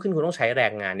วันรุ่งขึ้นคุณต้องใช้แร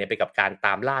งงานเนี่ยไปกับการต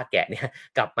ามล่าแกะเนี่ย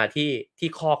กลับมาที่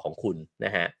คอกของคุณน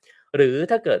ะครับหรือ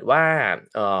ถ้าเกิดว่า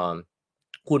เอ่อ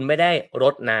คุณไม่ได้ร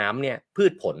ดน้ำเนี่ยพื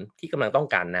ชผลที่กำลังต้อง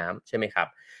การน้ำใช่ไหมครับ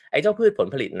ไอ้เจ้าพืชผล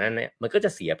ผลิตนั้นเนี่ยมันก็จะ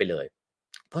เสียไปเลย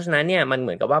เพราะฉะนั้นเนี่ยมันเห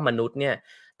มือนกับว่ามนุษย์เนี่ย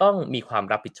ต้องมีความ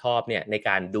รับผิดชอบเนี่ยในก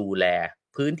ารดูแล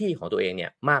พื้นที่ของตัวเองเนี่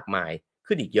ยมากมาย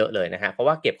ขึ้นอีกเยอะเลยนะฮะเพราะ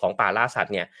ว่าเก็บของป่าล่าสัต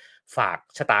ว์เนี่ยฝาก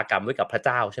ชะตากรรมไว้กับพระเ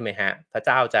จ้าใช่ไหมฮะพระเ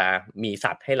จ้าจะมี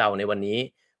สัตว์ให้เราในวันนี้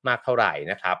มากเท่าไหร่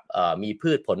นะครับมีพื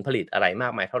ชผลผลิตอะไรมา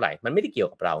กมายเท่าไหร่มันไม่ได้เกี่ยว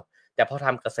กับเราแต่พอท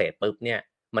ำเกษตรปุ๊บเนี่ย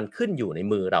มันขึ้นอยู่ใน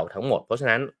มือเราทั้งหมดเพราะฉะ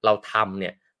นั้นเราทำเนี่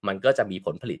ยมันก็จะมีผ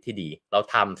ลผลิตที่ดีเรา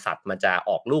ทำสัตว์มันจะ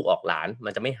ออกลูกออกหลานมั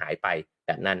นจะไม่หายไปแ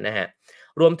บบนั้นนะฮะ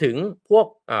รวมถึงพวก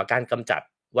การกำจัด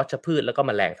วัชพืชแล้วก็แ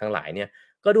มลงทั้งหลายเนี่ย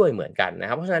ก็ด้วยเหมือนกันนะค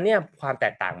รับเพราะฉะนั้นเนี่ยความแต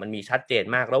กต่างมันมีชัดเจน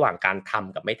มากระหว่างการท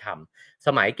ำกับไม่ทำส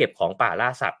มัยเก็บของป่าล่า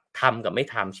สัตว์ทำกับไม่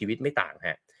ทำชีวิตไม่ต่างฮ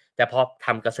ะแต่พอท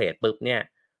ำเกษตรปุ๊บเนี่ย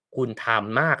คุณท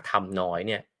ำมากทำน้อย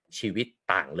เนี่ยชีวิต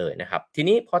ต่างเลยนะครับที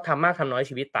นี้พอทำมากทำน้อย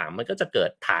ชีวิตต่างมันก็จะเกิด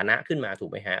ฐานะขึ้นมาถู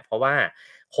กไหมฮะเพราะว่า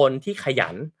คนที่ขยั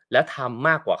นและทำม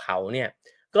ากกว่าเขาเนี่ย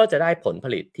ก็จะได้ผลผ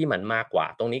ลิตที่มันมากกว่า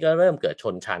ตรงนี้ก็เริ่มเกิดช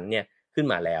นชั้นเนี่ยขึ้น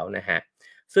มาแล้วนะฮะ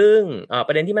ซึ่งป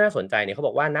ระเด็นที่น่าสนใจเนี่ยเขาบ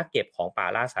อกว่านักเก็บของป่า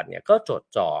ล่าสัตว์เนี่ยก็จด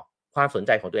จ่อความสนใ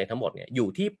จของตัวเองทั้งหมดเนี่ยอยู่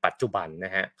ที่ปัจจุบันน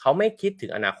ะฮะเขาไม่คิดถึ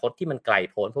งอนาคตที่มันไกล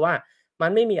โพ้นเพราะว่ามั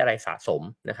นไม่มีอะไรสะสม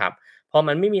นะครับพอ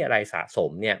มันไม่มีอะไรสะส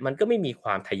มเนี่ยมันก็ไม่มีคว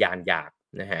ามทะยานอยาก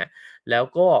นะฮะแล้ว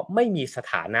ก็ไม่มีส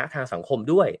ถานะทางสังคม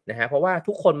ด้วยนะฮะเพราะว่า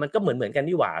ทุกคนมันก็เหมือนกัน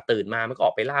นี่หว่าตื่นมามันก็อ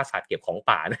อกไปล่าสัตว์เก็บของ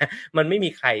ป่านะมันไม่มี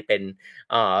ใครเป็น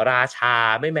ราชา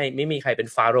ไม่มีใครเป็น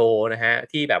ฟาโรห์นะฮะ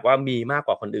ที่แบบว่ามีมากก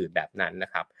ว่าคนอื่นแบบนั้นน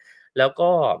ะครับ แล้ว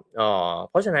ก็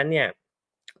เพราะฉะนั้นเนี่ย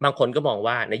บางคนก็มอง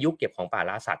ว่าในยุคเก็บของป่า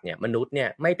ล่าสัตว์เนี่ยมนุษย์เนี่ย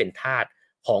ไม่เป็นทาส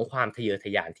ของความทะเยอท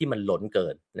ะยานที่มันล้นเกิ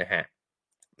นนะฮะ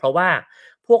เพราะว่า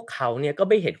พวกเขาเนี่ยก็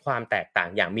ไม่เห็นความแตกต่าง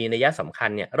อย่างมีนัยสำคัญ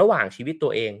เนี่ยระหว่างชีวิตตั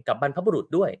วเองกับบรรพบุรุษ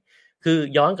ด้วยคือ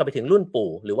ย้อนกลับไปถึงรุ่นปู่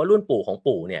หรือว่ารุ่นปู่ของ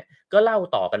ปู่เนี่ยก็เล่า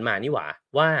ต่อกันมานี่หว่า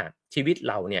ว่าชีวิต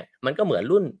เราเนี่ยมันก็เหมือน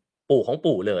รุ่นปู่ของ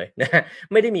ปู่เลยนะฮะ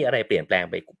ไม่ได้มีอะไรเปลี่ยนแปลง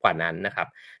ไปกว่านั้นนะครับ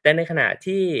แต่ในขณะ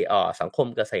ที่สังคม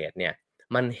เกษตรเนี่ย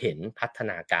มันเห็นพัฒ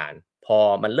นาการพอ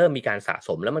มันเริ่มมีการสะส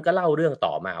มแล้วมันก็เล่าเรื่อง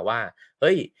ต่อมาว่าเ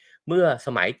ฮ้ยเมื่อส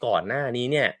มัยก่อนหน้านี้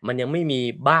เนี่ยมันยังไม่มี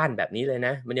บ้านแบบนี้เลยน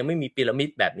ะมันยังไม่มีพีระมิด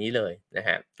แบบนี้เลยนะค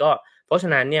รับก็เพราะฉะ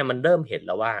นั้นเนี่ยมันเริ่มเห็นแ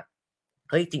ล้วว่า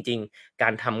เฮ้ยจริงๆกา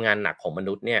รทำงานหนักของม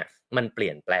นุษย์เนี่ยมันเป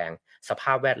ลี่ยนแปลงสภ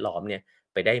าพแวดล้อมเนี่ย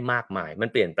ไปได้มากมายมัน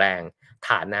เปลี่ยนแปลงฐ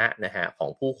านะนะครับของ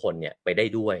ผู้คนเนี่ยไปได้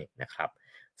ด้วยนะครับ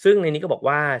ซึ่งในนี้ก็บอก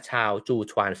ว่าชาวจู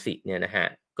ชวานซิเนี่ยนะฮะ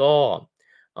ก็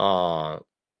เอ่อ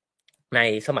ใน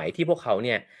สมัยที่พวกเขาเ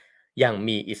นี่ยยัง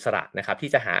มีอิสระนะครับ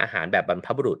ที่จะหาอาหารแบบบรรพ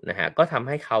บุรุษนะฮะก็ทำใ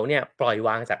ห้เขาเนี่ยปล่อยว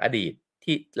างจากอดีต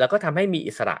ที่แล้วก็ทำให้มี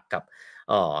อิสระกับ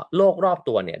โลกรอบ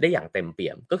ตัวเนี่ยได้อย่างเต็มเปี่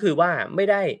ยมก็คือว่าไม่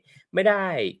ได้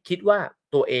คิดว่า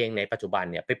ตัวเองในปัจจุบัน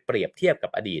เนี่ยไปเปรียบเทียบกั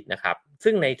บอดีตนะครับ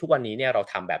ซึ่งในทุกวันนี้เนี่ยเรา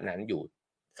ทำแบบนั้นอยู่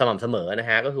สม่ำเสมอนะ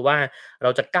ฮะก็คือว่าเรา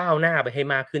จะก้าวหน้าไปให้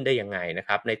มากขึ้นได้ยังไงนะค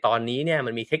รับในตอนนี้เนี่ย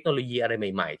มันมีเทคโนโลยีอะไร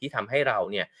ใหม่ๆที่ทำให้เรา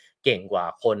เนี่ย เก่งกว่า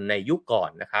คนในยุคก่อน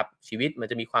นะครับชีวิตมัน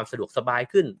จะมีความสะดวกสบาย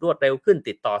ขึ้นรวดเร็วขึ้น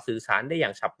ติดต่อสื่อสารได้อย่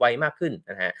างฉับไวมากขึ้น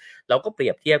นะฮะเราก็เปรี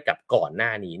ยบเทียบกับก่อนหน้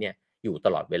านี้เนี่ยอยู่ต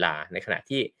ลอดเวลาในขณะ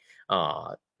ที่เอ่อ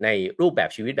ในรูปแบบ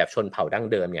ชีวิตแบบชนเผ่าดั้ง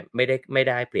เดิมเนี่ยไม่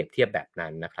ได้เปรียบเทียบแบบนั้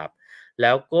นนะครับแ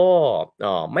ล้วก็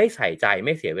ไม่ใส่ใจไ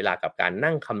ม่เสียเวลากับการ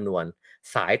นั่งคำนวณ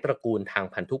สายตระกูลทาง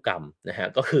พันธุกรรมนะฮะ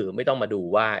ก็คือไม่ต้องมาดู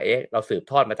ว่าเอ๊ะเราสืบ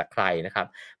ทอดมาจากใครนะครับ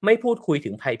ไม่พูดคุยถึ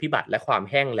งภัยพิบัติและความ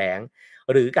แห้งแล้ง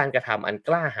หรือการกระทำอันก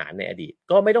ล้าหาญในอดีต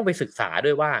ก็ไม่ต้องไปศึกษาด้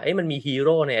วยว่าเอ๊ะมันมีฮีโ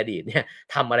ร่ในอดีตเนี่ย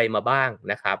ทำอะไรมาบ้าง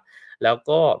นะครับแล้ว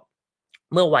ก็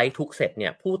เมื่อไว้ทุกข์เสร็จเนี่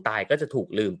ยผู้ตายก็จะถูก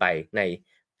ลืมไปใน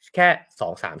แค่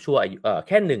2-3ชั่วอายุแ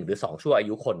ค่1หรือ2ชั่วอา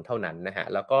ยุคนเท่านั้นนะฮะ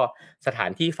แล้วก็สถา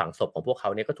นที่ฝังศพของพวกเขา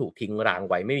เนี่ยก็ถูกทิ้งร้าง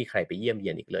ไว้ไม่มีใครไปเยี่ยมเยี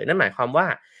ยนอีกเลยนั่นหมายความว่า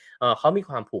เขามี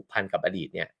ความผูกพันกับอดีต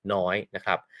เนี่ยน้อยนะค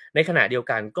รับในขณะเดียว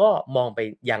กันก็มองไป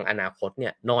ยังอนาคตเนี่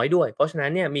ยน้อยด้วยเพราะฉะนั้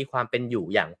นเนี่ยมีความเป็นอยู่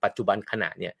อย่างปัจจุบันขณะ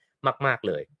เนี่ย มากๆ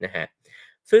เลยนะฮะ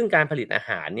ซึ่งการผลิตอาห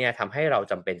ารเนี่ยทำให้เรา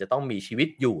จำเป็นจะต้องมีชีวิต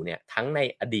อยู่เนี่ยทั้งใน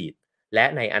อดีตและ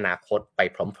ในอนาคตไป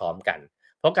พร้อมๆกัน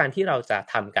เพราะการที่เราจะ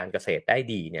ทำการเกษตรได้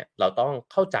ดีเนี่ยเราต้อง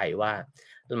เข้าใจว่า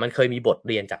มันเคยมีบท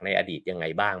เรียนจากในอดีตยังไง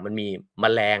บ้างมันมีแม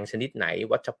ลงชนิดไหน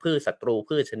วัชพืชศัตรู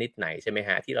พืชชนิดไหนใช่ไหมฮ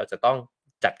ะที่เราจะต้อง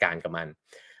จัดการกับมัน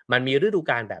มันมีฤดู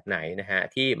กาลแบบไหนนะฮะ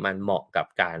ที่มันเหมาะกับ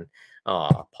การ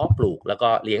เพาะปลูกแล้วก็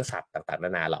เลี้ยงสัตว์ต่างๆน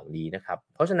านาเหล่านี้นะครับ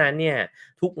เพราะฉะนั้นเนี่ย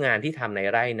ทุกงานที่ทำใน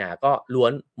ไร่นาก็ล้ว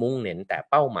นมุ่งเน้นแต่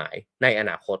เป้าหมายในอ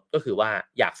นาคตก็คือว่า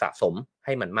อยากสะสมใ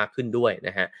ห้มันมากขึ้นด้วยน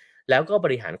ะฮะแล้วก็บ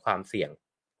ริหารความเสี่ยง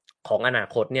ของอนา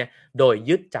คตเนี่ยโดย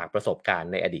ยึดจากประสบการ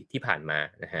ณ์ในอดีตที่ผ่านมา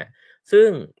นะฮะซึ่ง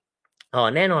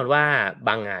แน่นอนว่าบ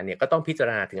างงานเนี่ยก็ต้องพิจาร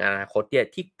ณาถึงอนาคตเนี่ย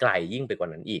ที่ไกลยิ่งไปกว่า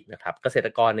นั้นอีกนะครับเกษตร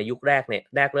กรในยุคแรกเนี่ย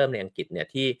แรกเริ่มในอังกฤษเนี่ย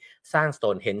ที่สร้าง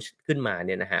Stonehenge ขึ้นมาเ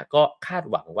นี่ยนะฮะก็คาด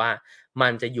หวังว่ามั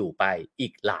นจะอยู่ไปอี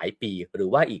กหลายปีหรือ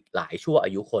ว่าอีกหลายชั่วอ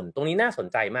ายุคนตรงนี้น่าสน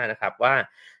ใจมากนะครับว่า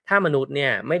ถ้ามนุษย์เนี่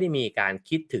ยไม่ได้มีการ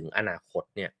คิดถึงอนาคต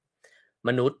เนี่ยม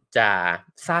นุษย์จะ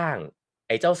สร้างไ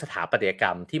อ้เจ้าสถาปัตยกร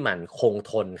รมที่มันคง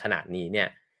ทนขนาดนี้เนี่ย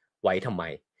ไว้ทำไม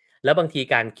แล้วบางที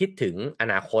การคิดถึงอ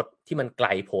นาคตที่มันไกล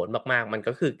โพ้นมากๆมัน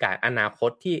ก็คือการอนาค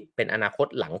ตที่เป็นอนาคต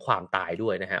หลังความตายด้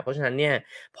วยนะครับเพราะฉะนั้นเนี่ย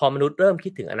พอมนุษย์เริ่มคิ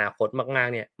ดถึงอนาคตมาก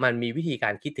ๆเนี่ยมันมีวิธีกา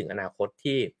รคิดถึงอนาคต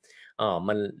ที่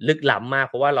มันลึกล้ำมาก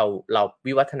เพราะว่าเรา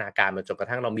วิวัฒนาการมาจนกระ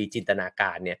ทั่งเรามีจินตนาก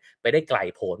ารเนี่ยไปได้ไกล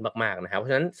โพ้นมากๆนะครับเพราะ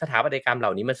ฉะนั้นสถาปัตยกรรมเหล่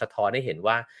านี้มันสะท้อนให้เห็น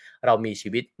ว่าเรามีชี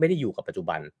วิตไม่ได้อยู่กับปัจจุ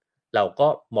บันเราก็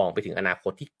มองไปถึงอนาค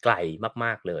ตที่ไกลม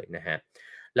ากๆเลยนะฮะ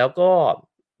แล้วก็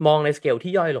มองในสเกล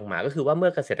ที่ย่อยลงมาก็คือว่าเมื่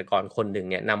อเกษตรกรคนหนึ่ง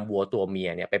เนี่ยนำวัวตัวเมี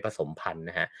ยเนี่ยไปผสมพันธุ์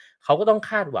นะฮะเขาก็ต้อง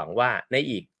คาดหวังว่าใน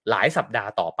อีกหลายสัปดาห์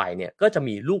ต่อไปเนี่ยก็จะ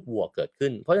มีลูกวัวเกิดขึ้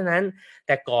นเพราะฉะนั้นแ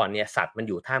ต่ก่อนเนี่ยสัตว์มัน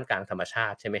อยู่ท่ามกลางธรรมชา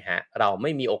ติใช่ไหมฮะเราไ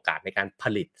ม่มีโอกาสในการผ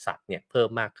ลิตสัตว์เนี่ยเพิ่ม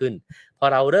มากขึ้นพอ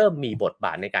เราเริ่มมีบทบ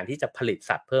าทในการที่จะผลิต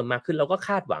สัตว์เพิ่มมากขึ้นเราก็ค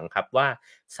าดหวังครับว่า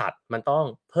สัตว์มันต้อง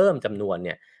เพิ่มจำนวนเ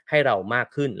นี่ยให้เรามาก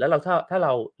ขึ้นแล้วเราถ้าเร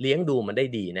าเลี้ยงดูมันได้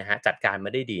ดีนะฮะจัดการมั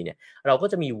นได้ดีเนี่ย เราก็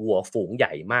จะมีวัวฝูงให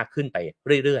ญ่มากขึ้นไป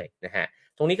เรื่อยๆนะฮะ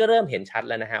ตรงนี้ก็เริ่มเห็นชัด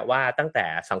แล้วนะฮะว่าตั้งแต่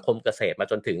สังคมเกษตรมา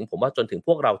จนถึงผมว่าจนถึงพ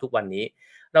วกเราทุกวันนี้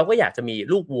เราก็อยากจะมี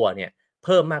ลูกวัวเนี่ยเ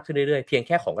พิ่มมากขึ้นเรื่อยๆเพียงแ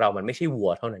ค่ของเรามันไม่ใช่วั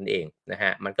วเท่านั้นเองนะฮ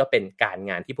ะมันก็เป็นการ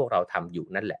งานที่พวกเราทำอยู่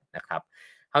นั่นแหละนะครับ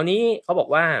คราวนี้เขาบอก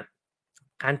ว่า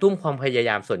การทุ่มความพยาย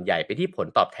ามส่วนใหญ่ไปที่ผล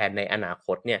ตอบแทนในอนาค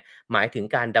ตเนี่ยหมายถึง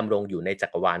การดำรงอยู่ในจั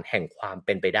กรวาลแห่งความเ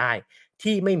ป็นไปได้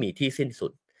ที่ไม่มีที่สิ้นสุ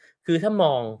ด คือถ้าม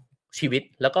องชีวิต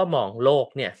แล้วก็มองโลก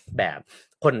เนี่ยแบบ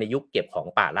คนในยุคเก็บของ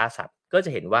ป่าล่าสัตว์ก็จะ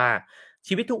เห็นว่า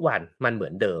ชีวิตทุกวันมันเหมื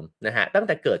อนเดิมนะฮะตั้งแ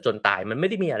ต่เกิดจนตายมันไม่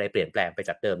ได้มีอะไรเปลี่ยนแปลงไปจ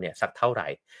ากเดิมเนี่ยสักเท่าไหร่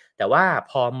แต่ว่า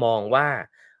พอมองว่า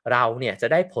เราเนี่ยจะ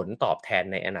ได้ผลตอบแทน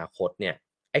ในอนาคตเนี่ย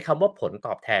ไอ้คำว่าผลต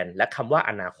อบแทนและคำว่า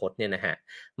อนาคตเนี่ยนะฮะ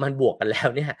มันบวกกันแล้ว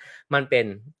เนี่ยมันเป็น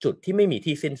จุดที่ไม่มี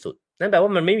ที่สิ้นสุดนั่นแปลว่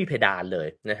ามันไม่มีเพดานเลย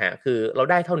นะฮะคือเรา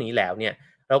ได้เท่านี้แล้วเนี่ย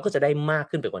เราก็จะได้มาก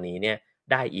ขึ้นไปกว่านี้เนี่ย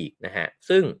ได้อีกนะฮะ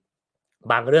ซึ่ง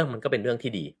บางเรื่องมันก็เป็นเรื่อง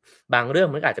ที่ดีบางเรื่อง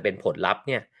มันก็อาจจะเป็นผลลัพธ์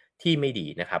เนี่ยที่ไม่ดี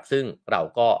นะครับซึ่งเรา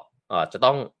ก็จะ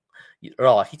ต้องร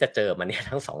อที่จะเจอมันเนี่ย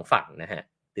ทั้งสองฝั่งนะฮะ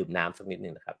ดื่มน้ำสักนิดห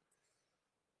นึ่งนะครับ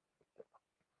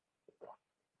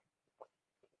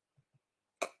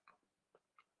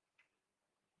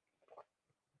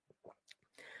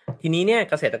ทีนี้เนี่ย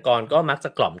เกษตรกรก็มักจะ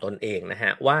กล่อมตนเองนะฮ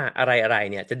ะว่าอะไร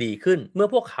ๆเนี่ยจะดีขึ้นเมื่อ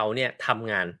พวกเขาเนี่ยท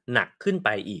ำงานหนักขึ้นไป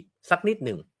อีกสักนิดห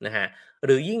นึ่งนะฮะห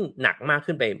รือยิ่งหนักมาก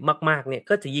ขึ้นไปมากๆเนี่ย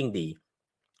ก็จะยิ่งดี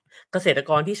เกษตร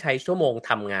กรที่ใช้ชั่วโมง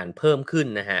ทำงานเพิ่มขึ้น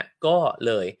นะฮะก็เ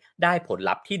ลยได้ผล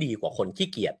ลัพธ์ที่ดีกว่าคนขี้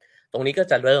เกียจตรงนี้ก็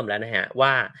จะเริ่มแล้วนะฮะว่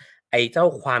าไอ้เจ้า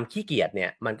ความขี้เกียจเนี่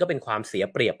ยมันก็เป็นความเสีย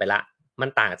เปรียบไปละมัน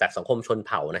ต่างจากสังคมชนเ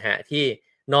ผ่านะฮะที่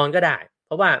นอนก็ได้ เ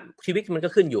พราะว่าชีวิตมันก็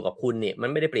ขึ้นอยู่กับคุณเนี่ยมัน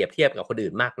ไม่ได้เปรียบเทียบกับคน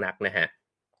อื่นมากนักนะฮะ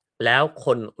แล้วค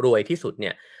นรวยที่สุดเ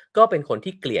นี่ยก็เป็นคน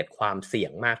ที่เกลียดความเสี่ย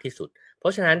งมากที่สุดเพรา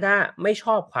ะฉะนั้นถ้าไม่ช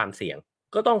อบความเสี่ยง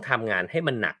ก็ต้องทำงานให้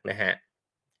มันหนักนะฮะ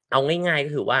เอาง่ายๆก็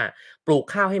คือว่าปลูก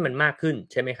ข้าวให้มันมากขึ้น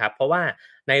ใช่ไหมครับเพราะว่า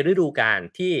ในฤดูกาล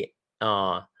ที่เอ่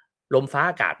อลมฟ้า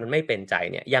อากาศมันไม่เป็นใจ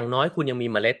เนี่ยอย่างน้อยคุณยังมี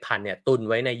เมล็ดพันธุ์เนี่ยตุน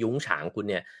ไว้ในยุ้งฉางคุณ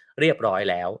เนี่ยเรียบร้อย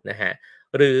แล้วนะฮะ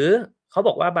หรือเขาบ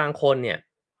อกว่าบางคนเนี่ย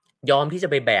ยอมที่จะ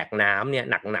ไปแบกน้ำเนี่ย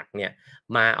หนักๆเนี่ย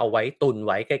มาเอาไว้ตุนไ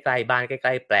ว้ใกล้ๆบ้านใก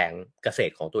ล้ๆแปลงเกษ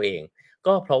ตรของตัวเอง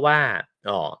ก็เพราะว่า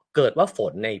เกิดว่าฝ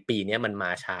นในปีนี้มันม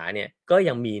าช้าเนี่ยก็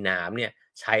ยังมีน้ำเนี่ย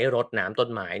ใช้รดน้ำต้น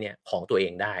ไม้เนี่ยของตัวเอ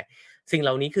งได้สิ่งเห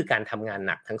ล่านี้คือการทำงาน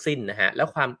หนักทั้งสิ้นนะฮะแล้ว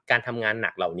การทำงานหนั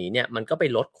กเหล่านี้เนี่ยมันก็ไป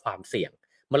ลดความเสี่ยง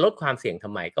มันลดความเสี่ยงท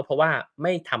ำไมก็เพราะว่าไ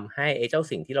ม่ทำให้ไอ้เจ้า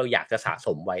สิ่งที่เราอยากจะสะส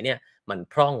มไว้เนี่ย มัน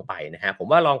พร่องไปนะฮะผม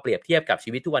ว่าลองเปรียบเทียบกับชี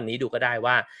วิตทุกวันนี้ดูก็ได้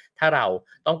ว่าถ้าเรา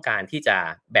ต้องการที่จะ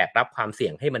แบกรับความเสี่ย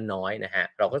งให้มันน้อยนะฮะ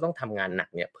เราก็ต้องทำงานหนัก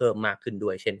เนี่ยเพิ่มมากขึ้นด้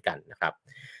วยเช่นกันนะครับ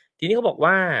ทีนี้เขาบอก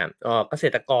ว่าเกษ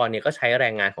ตรกรเนี่ยก็ใช้แร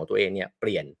งงานของตัวเองเนี่ยเป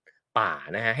ลี่ยนป่า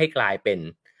นะฮะให้กลายเป็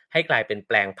น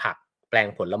แปลงผักแปลง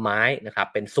ผลไม้นะครับ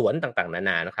เป็นสวนต่างๆนา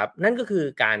นานะครับนั่นก็คือ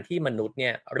การที่มนุษย์เนี่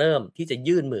ยเริ่มที่จะ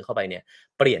ยื่นมือเข้าไปเนี่ย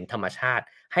เปลี่ยนธรรมชาติ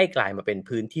ให้กลายมาเป็น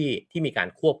พื้นที่ที่มีการ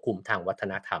ควบคุมทางวัฒ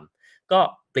นธรรม ก็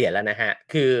เปลี่ยนแล้วนะฮะ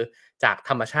คือจาก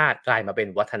ธรรมชาติกลายมาเป็น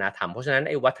วัฒนธรรมเพราะฉะนั้น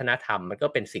ไอ้วัฒนธรรมมันก็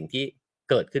เป็นสิ่งที่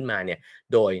เกิดขึ้นมาเนี่ย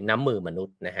โดยน้ำมือมนุษ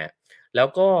ย์นะฮะแล้ว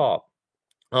ก็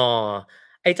อ๋อ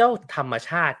ไอ้เจ้าธรรมช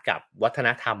าติกับวัฒน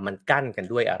ธรรมมันกั้นกัน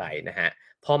ด้วยอะไรนะครับ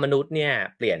พอมนุษย์เนี่ย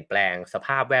เปลี่ยนแปลงสภ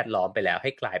าพแวดล้อมไปแล้วใ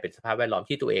ห้กลายเป็นสภาพแวดล้อม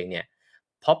ที่ตัวเองเนี่ย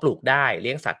เพาะปลูกได้เ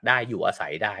ลี้ยงสัตว์ได้อยู่อาศั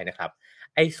ยได้นะครับ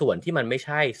ไอ้ส่วนที่มันไม่ใ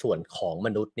ช่ส่วนของม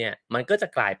นุษย์เนี่ยมันก็จะ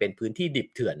กลายเป็นพื้นที่ดิบ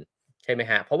เถื่อนใช่ไหม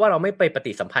ครับเพราะว่าเราไม่ไปป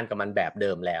ฏิสัมพันธ์กับมันแบบเ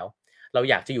ดิมแล้วเรา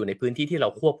อยากจะอยู่ในพื้นที่ที่เรา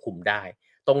ควบคุมได้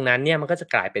ตรงนั้นเนี่ยมันก็จะ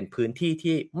กลายเป็นพื้นที่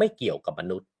ที่ไม่เกี่ยวกับม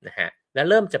นุษย์นะฮะและ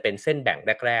เริ่มจะเป็นเส้นแบ่ง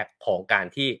แรกๆของการ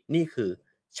ที่นี่คือ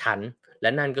ชั้นและ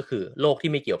นั่นก็คือโลก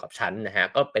ที่ไม่เกี่ยวกับชั้นนะฮะ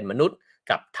ก็เป็นมนุษย์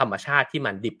กับธรรมชาติที่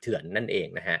มันดิบเถื่อนนั่นเอง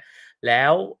นะฮะแล้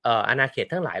วอาณาเขต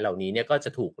ทั้งหลายเหล่านี้เนี่ยก็จะ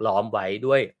ถูกล้อมไว้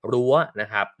ด้วยรั้วนะ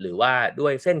ครับหรือว่าด้ว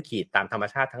ยเส้นขีดตามธรรม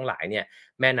ชาติทั้งหลายเนี่ย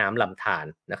แม่น้ำลำธาร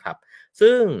นะครับ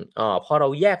ซึ่งพอเรา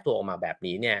แยกตัวออกมาแบบ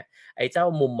นี้เนี่ยไอ้เจ้า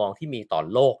มุมมองที่มีต่อ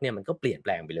โลกเนี่ยมันก็เปลี่ยนแป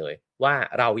ลงไปเลยว่า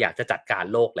เราอยากจะจัดการ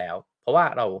โลกแล้วเพราะว่า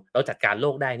เราจัดการโล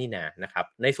กได้นี่นานะครับ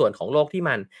ในส่วนของโลกที่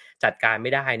มันจัดการไ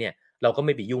ม่ได้เนี่ยเราก็ไ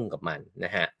ม่ไปยุ่งกับมันน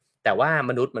ะฮะ แต่ว่า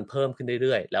มนุษย์มันเพิ่มขึ้นเ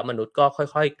รื่อยๆแล้วมนุษย์ก็ค่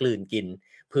อยๆกลืนกิน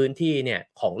พื้นที่เนี่ย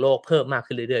ของโลกเพิ่มมาก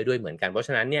ขึ้นเรื่อยๆด้วยเหมือนกันเพราะฉ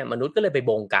ะนั้นเนี่ยมนุษย์ก็เลยไป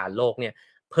บงการโลกเนี่ย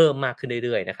เพิ่มมากขึ้นเ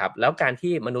รื่อยๆนะครับแล้วการ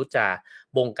ที่มนุษย์จะ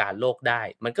บงการโลกได้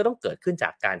มันก็ต้องเกิดขึ้นจา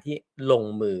กการที่ลง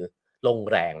มือลง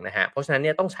แรงนะฮะเพราะฉะนั้นเ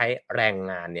นี่ยต้องใช้แรง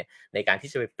งานเนี่ยในการที่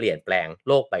จะไปเปลี่ยนแปลง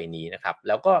โลกใบนี้นะครับแ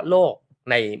ล้วก็โลก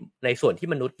ในในส่วนที่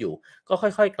มนุษย์อยู่ก็ค่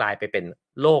อยๆกลายไปเป็น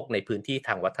โลกในพื้นที่ท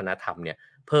างวัฒนธรรมเนี่ย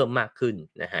เพิ่มมากขึ้น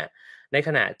นะฮะ ในข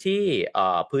ณะที่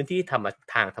พื้นที่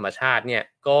ทางธรรมชาติเนี่ย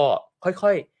ก็ค่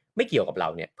อยๆไม่เกี่ยวกับเรา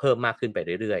เนี่ยเพิ่มมากขึ้นไป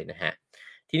เรื่อยๆนะฮะ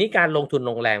ทีนี้การลงทุน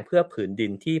ลงแรงเพื่อผืนดิ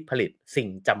นที่ผลิตสิ่ง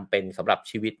จำเป็นสำหรับ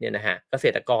ชีวิตเนี่ยนะฮะเกษ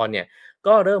ตรกรเนี่ย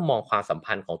ก็เริ่มมองความสัม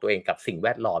พันธ์ของตัวเองกับสิ่งแว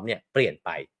ดล้อมเนี่ยเปลี่ยนไป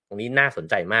ตรงนี้น่าสน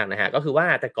ใจมากนะฮะก็คือว่า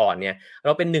แต่ก่อนเนี่ยเร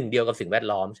าเป็นหนึ่งเดียวกับสิ่งแวด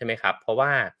ล้อมใช่ไหมครับเพราะว่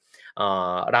า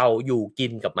เราอยู่กิ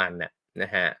นกับมันน่ะน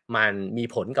ะฮะมันมี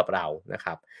ผลกับเรานะค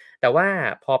รับแต่ว่า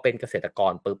พอเป็นเกษตรก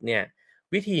รปุ๊บเนี่ย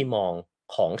วิธีมอง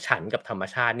ของฉันกับธรรม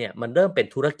ชาติเนี่ยมันเริ่มเป็น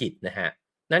ธุรกิจนะฮะ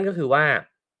นั่นก็คือว่า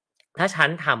ถ้าฉัน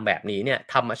ทำแบบนี้เนี่ย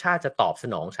ธรรมชาติจะตอบส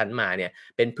นองฉันมาเนี่ย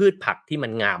เป็นพืชผักที่มั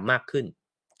นงามมากขึ้น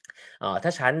ถ้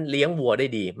าฉันเลี้ยงวัวได้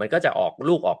ดีมันก็จะออก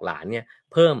ลูกออกหลานเนี่ย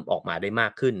เพิ่มออกมาได้มา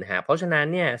กขึ้นนะฮะเพราะฉะนั้น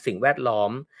เนี่ยสิ่งแวดล้อ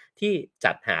มที่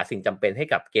จัดหาสิ่งจำเป็นให้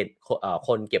กับค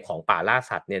นเก็บของป่าล่า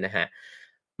สัตว์เนี่ยนะฮะ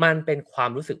มันเป็นความ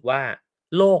รู้สึกว่า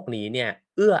โลกนี้เนี่ย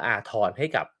เอื้ออาทรให้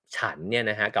กับฉันเนี่ย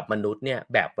นะฮะกับมนุษย์เนี่ย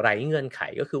แบบไร้เงื่อนไข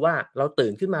ก็คือว่าเราตื่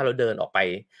นขึ้นมาเราเดินออกไป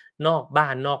นอกบ้า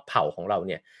นนอกเผ่าของเรา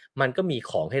เนี่ยมันก็มี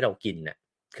ของให้เรากินน่ะ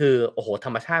คือโอ้โฮธร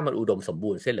รมชาติมันอุดมสม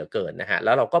บูรณ์เสียเหลือเกินนะฮะแ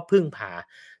ล้วเราก็พึ่งพา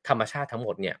ธรรมชาติทั้งหม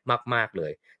ดเนี่ยมากๆเล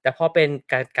ยแต่พอเป็น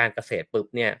การเกษตรปุ๊บ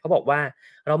เนี่ยเขาบอกว่า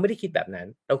เราไม่ได้คิดแบบนั้น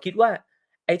เราคิดว่า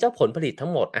ไอ้เจ้าผลผลิตทั้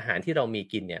งหมดอาหารที่เรามี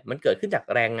กินเนี่ยมันเกิดขึ้นจาก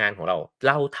แรงงานของเราเ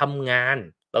ราทำงาน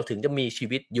เราถึงจะมีชี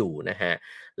วิตอยู่นะครับ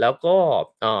แล้วก็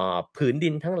ผืนดิ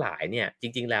นทั้งหลายเนี่ยจ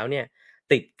ริงๆแล้วเนี่ย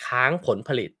ติดค้างผลผ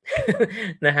ลิต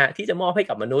นะครับที่จะมอบให้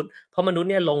กับมนุษย์เพราะมนุษย์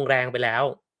เนี่ยลงแรงไปแล้ว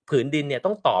ผืนดินเนี่ยต้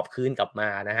องตอบคืนกลับมา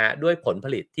นะครับด้วยผลผ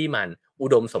ลิตที่มันอุ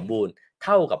ดมสมบูรณ์เ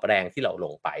ท่ากับแรงที่เราล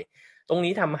งไปตรง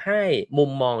นี้ทำให้มุ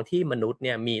มมองที่มนุษย์เ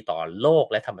นี่ยมีต่อโลก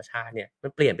และธรรมชาติเนี่ยมั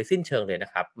นเปลี่ยนไปสิ้นเชิงเลยนะ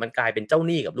ครับมันกลายเป็นเจ้าห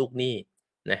นี้กับลูกหนี้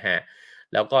นะครับ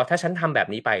แล้วก็ถ้าฉันทำแบบ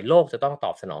นี้ไปโลกจะต้องต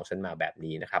อบสนองฉันมาแบบ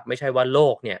นี้นะครับไม่ใช่ว่าโล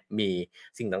กเนี่ยมี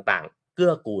สิ่งต่างๆเกื้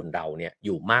อกูลเราเนี่ยอ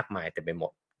ยู่มากมายเต็มไปหม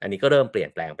ดอันนี้ก็เริ่มเปลี่ยน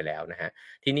แปลงไปแล้วนะฮะ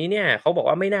ทีนี้เนี่ยเขาบอก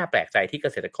ว่าไม่น่าแปลกใจที่เก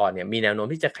ษตรกรเนี่ยมีแนวโน้ม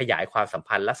ที่จะขยายความสัม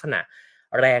พันธ์ลักษณะ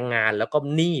แรงงานแล้วก็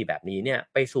หนี้แบบนี้เนี่ย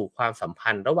ไปสู่ความสัม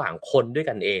พันธ์ระหว่างคนด้วย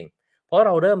กันเองเพราะเ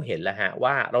ราเริ่มเห็นแล้วฮะ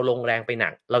ว่าเราลงแรงไปหนั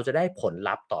กเราจะได้ผล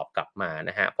ลัพธ์ตอบกลับมา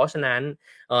นะฮะเพราะฉะนั้น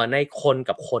ในคน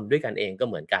กับคนด้วยกันเองก็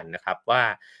เหมือนกันนะครับว่า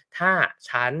ถ้า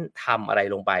ฉันทำอะไร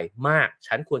ลงไปมาก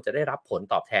ฉันควรจะได้รับผล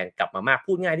ตอบแทนกลับมามาก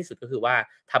พูดง่ายที่สุดก็คือว่า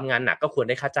ทำงานหนักก็ควร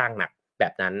ได้ค่าจ้างหนักแบ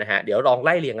บนั้นนะฮะเดี๋ยวลองไ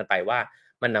ล่เรียงกันไปว่า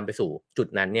มันนำไปสู่จุด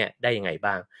นั้นเนี่ยได้ยังไง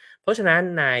บ้างเพราะฉะนั้น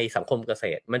ในสังคมเกษ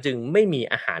ตรมันจึงไม่มี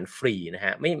อาหารฟรีนะฮ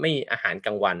ะไม่อาหารกล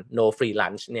างวัน no free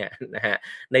lunch เนี่ยนะฮะ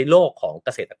ในโลกของเก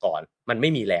ษตรกรมันไ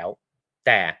ม่มีแล้วแ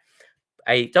ต่ไ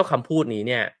อ้เจ้าคำพูดนี้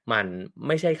เนี่ยมันไ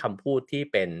ม่ใช่คำพูดที่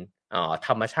เป็นธ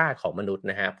รรมชาติของมนุษย์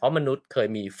นะฮะเพราะมนุษย์เคย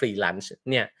มี free lunch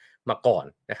เนี่ย มาก่อน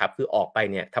นะครับคือออกไป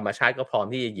เนี่ยธรรมชาติก็พร้อม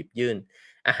ที่จะหยิบยื่น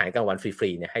อาหารกลางวันฟรี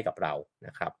ๆเนี่ยให้กับเราน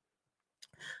ะครับ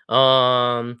เอ่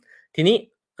อทีนี้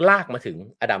ลากมาถึง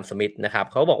อดัมสมิธนะครับ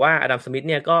เขาบอกว่าอดัมสมิธ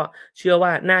เนี่ยก็เชื่อว่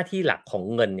าหน้าที่หลักของ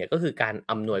เงินเนี่ยก็คือการ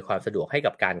อำนวยความสะดวกให้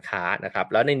กับการค้านะครับ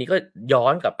แล้วในนี้ก็ย้อ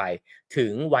นกลับไปถึ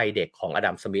งวัยเด็กของอ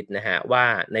ดัมสมิธนะฮะว่า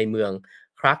ในเมือง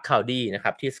คลักคาวดีนะค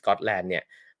รับที่สกอตแลนด์เนี่ย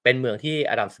เป็นเมืองที่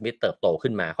อดัมสมิธเติบโต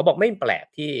ขึ้นมาเขาบอกไม่แปลก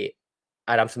ที่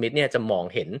อดัมสมิธเนี่ยจะมอง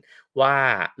เห็น ว่า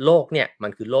โลกเนี่ยมั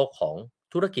นคือโลกของ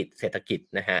ธุรกิจเศรษฐกิจ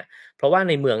นะฮะเพราะว่า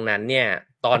ในเมืองนั้นเนี่ย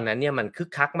ตอนนั้นเนี่ยมันคึก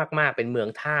คักมากๆเป็นเมือง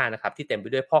ท่านะครับที่เต็มไป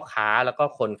ด้วยพ่อค้าแล้วก็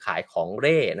คนขายของเ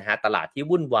ร่นะฮะตลาดที่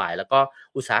วุ่นวายแล้วก็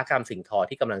อุตสาหกรรมสิ่งทอ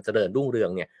ที่กำลังเจริญรุ่งเรือง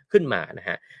เนี่ยขึ้นมานะฮ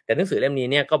ะแต่หนังสือเล่มนี้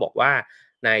เนี่ยก็บอกว่า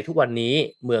ในทุกวันนี้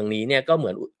เมืองนี้เนี่ยก็เหมื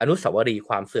อนอนุสาวรีย์ค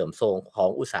วามเสื่อมโทรมของ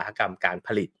อุตสาหกรรมการผ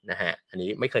ลิตนะฮะอันนี้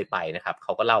ไม่เคยไปนะครับเข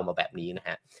าก็เล่ามาแบบนี้นะฮ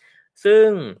ะซึ่ง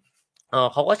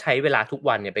เขาก็ใช้เวลาทุก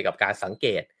วันเนี่ยไปกับการสังเก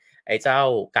ตไอ้เจ้า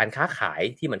การค้าขาย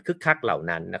ที่มันคึกคักเหล่า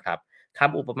นั้นนะครับค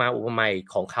ำอุปมาอุปไมย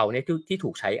ของเขาเนี่ยที่ถู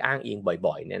กใช้อ้างอิง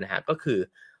บ่อยๆเนี่ยนะฮะก็คือ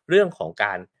เรื่องของก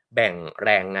ารแบ่งแร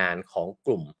งงานของก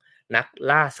ลุ่มนัก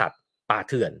ล่าสัตว์ป่า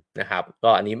เถื่อนนะครับก็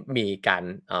อันนี้มีการ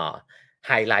ไ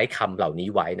ฮไลท์คำเหล่านี้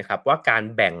ไว้นะครับว่าการ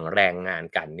แบ่งแรงงาน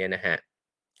กันเนี่ยนะฮะ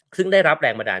ซึ่งได้รับแร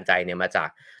งบันดาลใจเนี่ยมาจาก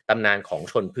ตำนานของ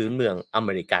ชนพื้นเมืองอเม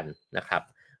ริกันนะครับ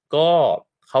ก็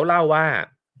เขาเล่าว่า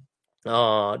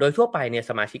โดยทั่วไปเนี่ย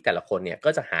สมาชิกแต่ละคนเนี่ยก็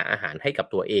จะหาอาหารให้กับ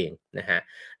ตัวเองนะฮะ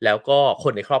แล้วก็ค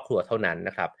นในครอบครัวเท่านั้นน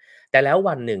ะครับแต่แล้ว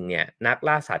วันหนึ่งเนี่ยนัก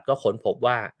ล่าสัตว์ก็ค้นพบ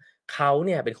ว่าเขาเ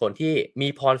นี่ยเป็นคนที่มี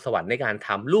พรสวรรค์ในการท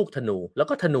ำลูกธนูแล้ว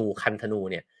ก็ธนูคันธนู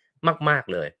เนี่ยมาก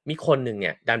ๆเลยมีคนหนึ่งเ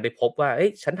นี่ยดันไปพบว่าเอ้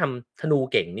ยฉันทำธนู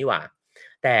เก่งนี่หว่า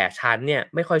แต่ฉันเนี่ย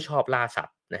ไม่ค่อยชอบล่าสัต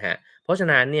ว์นะฮะเพราะฉะ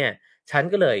นั้นเนี่ยฉัน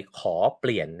ก็เลยขอเป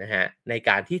ลี่ยนนะฮะใน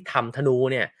การที่ทำธนู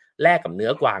เนี่ยแลกกับเนื้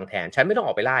อกวางแทนฉันไม่ต้องอ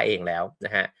อกไปล่าเองแล้วน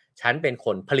ะฮะ ฉันเป็นค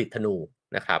นผลิตธนู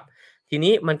นะครับที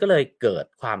นี้มันก็เลยเกิด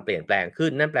ความเปลี่ยนแปลงขึ้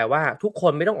นนั่นแปลว่าทุกค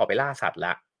นไม่ต้องออกไปล่าสัตว์ล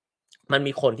ะมัน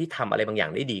มีคนที่ทำอะไรบางอย่า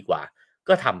งได้ดีกว่า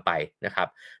ก็ทำไปนะครับ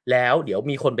แล้วเดี๋ยว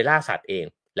มีคนไปล่าสัตว์เอง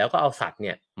แล้วก็เอาสัตว์เ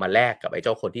นี่ยมาแลกกับไอ้เจ้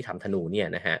าคนที่ทำธนูเนี่ย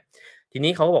นะฮะที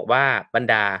นี้เขาก็บอกว่าบรร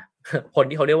ดาคน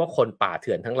ที่เขาเรียกว่าคนป่าเ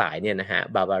ถื่อนทั้งหลายเนี่ยนะฮะ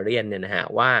บาบาเรียนเนี่ยนะฮะ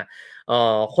ว่า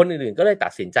คนอื่นๆก็เลยตั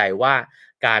ดสินใจว่า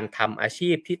การทำอา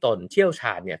ชีพที่ตนเชี่ยวช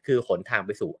าญเนี่ยคือหนทางไ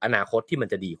ปสู่อนาคตที่มัน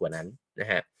จะดีกว่านั้นน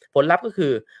ะฮะ ผลลัพธ์ก็คื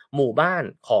อหมู่บ้าน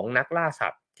ของนักล่าสั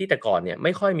ตว์ที่แต่ก่อนเนี่ยไ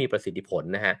ม่ค่อยมีประสิทธิผล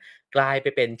นะฮะกลายไป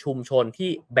เป็นชุมชนที่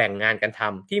แบ่งงานกันท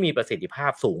ำที่มีประสิทธิภา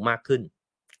พสูงมากขึ้น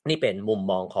นี่เป็นมุม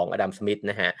มองของอดัมสมิธ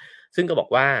นะฮะซึ่งก็บอก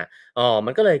ว่ามั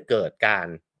นก็เลยเกิดการ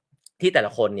ที่แต่ล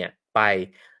ะคนเนี่ยไป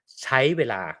ใช้เว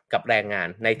ลากับแรงงาน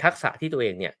ในทักษะที่ตัวเอ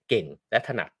งเนี่ยเก่งและถ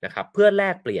นัดนะครับเพื่อแล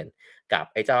กเปลี่ยนกับ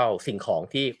ไอ้เจ้าสิ่งของ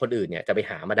ที่คนอื่นเนี่ยจะไป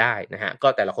หามาได้นะฮะก็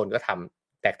แต่ละคนก็ท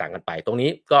ำแตกต่างกันไปตรงนี้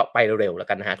ก็ไปเร็วๆแล้ว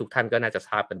กันนะฮะทุกท่านก็น่าจะท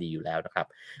ราบกันดีอยู่แล้วนะครับ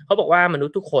เขาบอกว่ามนุษ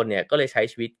ย์ทุกคนเนี่ยก็เลยใช้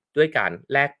ชีวิตด้วยการ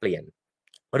แลกเปลี่ยน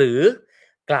หรือ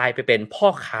กลายไปเป็นพ่อ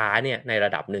ค้าเนี่ยในร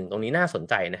ะดับหนึ่งตรงนี้น่าสน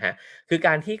ใจนะฮะคือก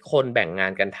ารที่คนแบ่งงา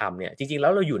นกันทำเนี่ยจริงๆแล้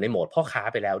วเราอยู่ในโหมดพ่อค้า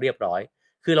ไปแล้วเรียบร้อย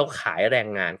คือเราขายแรง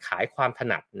งานขายความถ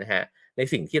นัดนะฮะใน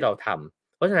สิ่งที่เราท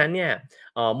ำเพราะฉะนั้นเนี่ย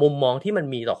มุมมองที่มัน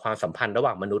มีต่อความสัมพันธ์ระห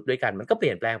ว่างมนุษย์ด้วยกันมันก็เป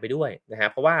ลี่ยนแปลงไปด้วยนะฮะ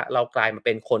เพราะว่าเรากลายมาเ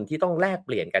ป็นคนที่ต้องแลกเป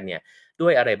ลี่ยนกันเนี่ยด้ว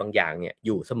ยอะไรบางอย่างเนี่ยอ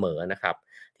ยู่เสมอนะครับ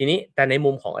ทีนี้แต่ในมุ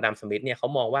มของอดัมสมิธเนี่ยเขา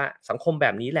มองว่าสังคมแบ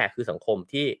บนี้แหละคือสังคม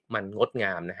ที่มันงดง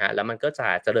ามนะฮะแล้วมันก็จะ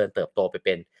เจริญเติบโตไปเ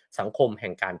ป็นสังคมแห่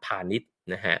งการพาณิชย์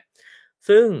นะฮะ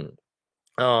ซึ่ง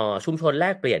ชุมชนแล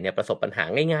กเปลี่ยนเนี่ยประสบปัญหา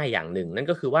ง่ายๆอย่างหนึ่งนั่น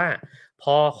ก็คือว่าพ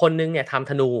อคนนึงเนี่ยทำ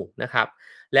ธนูนะครับ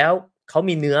แล้วเขา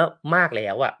มีเนื้อมากแล้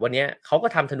วอะวันนี้เขาก็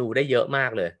ทำธนูได้เยอะมา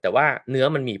กเลยแต่ว่าเนื้อ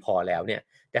มันมีพอแล้วเนี่ย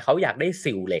แต่เขาอยากได้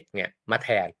สิ่วเหล็กเนี่ยมาแท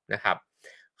นนะครับ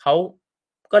เขา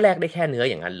ก็แลกได้แค่เนื้อ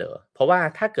อย่างนั้นเหรอเพราะว่า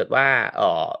ถ้าเกิดว่า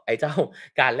ไอ้เจ้า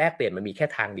การแลกเปลี่ยนมันมีแค่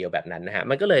ทางเดียวแบบนั้นนะฮะ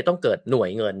มันก็เลยต้องเกิดหน่วย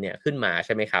เงินเนี่ยขึ้นมาใ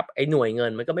ช่ไหมครับไอ้หน่วยเงิ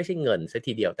นมันก็ไม่ใช่เงินเสีย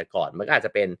ทีเดียวแต่ก่อนมันก็อาจจ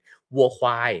ะเป็นวัวคว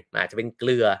ายอาจจะเป็นเก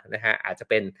ลือนะฮะอาจจะ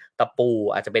เป็นตะปู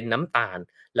อาจจะเป็นน้ำตาล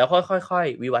แล้วค่อย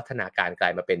ๆวิวัฒนาการกลา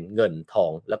ยมาเป็นเงินทอ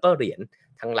งแล้วก็เหรียญ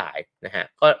ทั้งหลายนะฮะ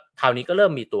ก็คราวนี้ก็เริ่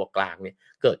มมีตัวกลางเนี่ย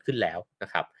เกิดขึ้นแล้วนะ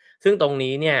ครับซึ่งตรง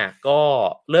นี้เนี่ยก็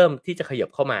เริ่มที่จะขยับ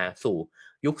เข้ามาสู่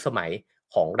ยุคสมัย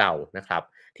ของเรานะครับ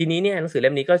ทีนี้เนี่ยหนังสือเ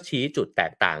ล่มนี้ก็ชี้จุดแต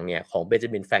กต่างเนี่ยของเบนจา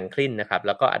มินแฟรงคลินนะครับแ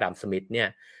ล้วก็อดัมสมิธเนี่ย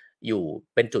อยู่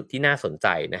เป็นจุดที่น่าสนใจ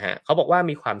นะฮะเขาบอกว่า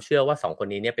มีความเชื่อว่า2คน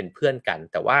นี้เนี่ยเป็นเพื่อนกัน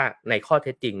แต่ว่าในข้อเ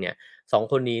ท็จจริงเนี่ย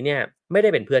2คนนี้เนี่ยไม่ได้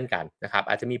เป็นเพื่อนกันนะครับ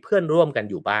อาจจะมีเพื่อนร่วมกัน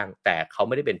อยู่บ้างแต่เขาไ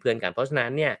ม่ได้เป็นเพื่อนกันเพราะฉะนั้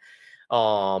นเนี่ย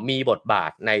มีบทบา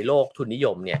ทในโลกทุนนิย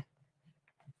มเนี่ย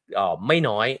ไม่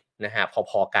น้อยนะฮะ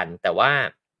พอๆกันแต่ว่า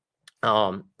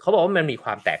เขาบอกว่ามันมีคว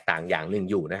ามแตกต่างอย่างหนึ่ง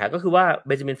อยู่นะฮะก็คือว่าเ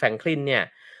บนจามินแฟรงคลินเนี่ย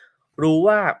รู้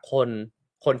ว่า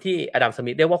คนที่อดัมส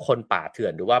มิธเรียกว่าคนป่าเถื่อ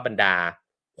นหรือว่าบรรดา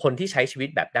คนที่ใช้ชีวิต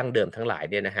แบบดั้งเดิมทั้งหลาย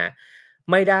เนี่ยนะฮะ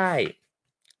ไม่ได้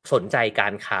สนใจกา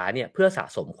รค้าเนี่ยเพื่อสะ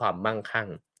สมความมั่งคั่ง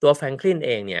ตัวแฟรงคลินเ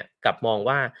องเนี่ยกลับมอง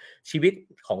ว่าชีวิต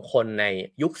ของคนใน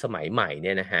ยุคสมัยใหม่เ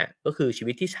นี่ยนะฮะก็คือชี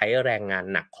วิตที่ใช้แรงงาน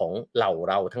หนักของเหล่า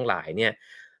เราทั้งหลายเนี่ย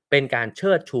เป็นการเ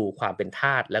ชิดชูความเป็นท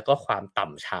าสแล้วก็ความต่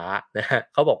ำช้านะฮะ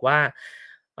เขาบอกว่า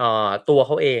ตัวเ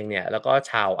ขาเองเนี่ยแล้วก็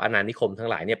ชาวอาณานิคมทั้ง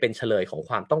หลายเนี่ยเป็นเฉลยของ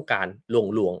ความต้องการ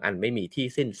ลวงๆอันไม่มีที่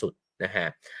สิ้นสุดนะฮะ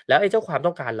แล้วไอ้เจ้าความ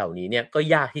ต้องการเหล่านี้เนี่ยก็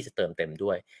ยากที่จะเติมเต็มด้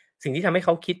วยสิ่งที่ทำให้เข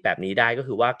าคิดแบบนี้ได้ก็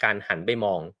คือว่าการหันไปม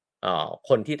อง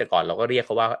คนที่แต่ก่อนเราก็เรียกเข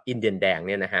าว่าอินเดียนแดงเ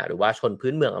นี่ยนะฮะหรือว่าชนพื้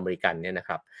นเมืองอเมริกันเนี่ยนะค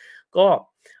รับก็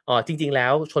จริงๆแล้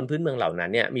วชนพื้นเมืองเหล่านั้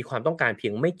นเนี่ยมีความต้องการเพี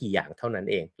ยงไม่กี่อย่างเท่านั้น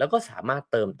เองแล้วก็สามารถ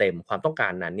เติมเต็มความต้องกา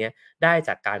รนั้นเนี่ยได้จ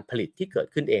ากการผลิตที่เกิด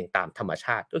ขึ้นเองตามธรรมช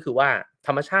าติก็คือว่าธ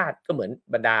รรมชาติก็เหมือน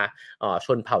บรรดาช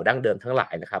นเผ่าดั้งเดิมทั้งหลา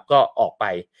ยนะครับก็ออกไป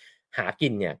หากิ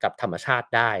นเนี่ยกับธรรมชาติ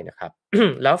ได้นะครับ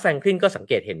แล้วแฟรงคลินก็สัง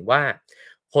เกตเห็นว่า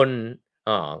คน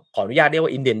ขออนุญาตเรียกว่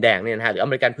าอินเดียนแดงเนี่ยนะฮะหรืออ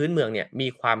เมริกันพื้นเมืองเนี่ยมี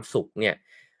ความสุขเนี่ย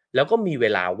แล้วก็มีเว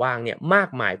ลาว่างเนี่ยมาก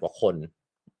มายกว่าค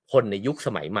นในยุคส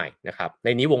มัยใหม่นะครับใน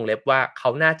นี้วงเล็บว่าเขา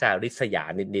น่าจะริษยา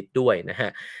นิดๆด้วยนะฮะ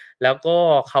แล้วก็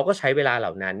เขาก็ใช้เวลาเหล่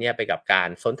านั้นเนี่ยไปกับการ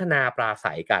สนทนาปรา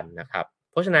ศัยกันนะครับ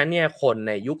เพราะฉะนั้นเนี่ยคนใ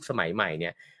นยุคสมัยใหม่เนี่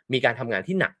ยมีการทำงาน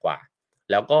ที่หนักกว่า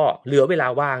แล้วก็เหลือเวลา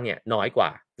ว่างเนี่ยน้อยกว่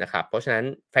านะครับเพราะฉะนั้น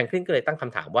แฟรงคลินก็เลยตั้งค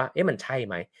ำถามว่าเอ๊ะมันใช่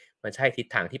ไหม มันใช่ทิศ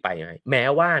ทางที่ไปยังไงแม้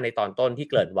ว่าในตอนต้นที่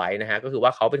เกริ่นไว้นะฮะก็คือว่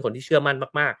าเขาเป็นคนที่เชื่อมั่น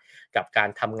มากๆกับการ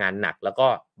ทำงานหนักแล้วก็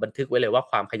บันทึกไว้เลยว่า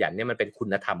ความขยันเนี่ยมันเป็นคุ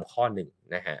ณธรรมข้อหนึ่ง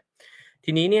นะฮะ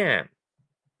ทีนี้เนี่ย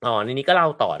ในนี้ก็เล่า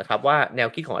ต่อนะครับว่าแนว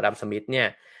คิดของอดัมสมิธเนี่ย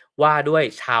ว่าด้วย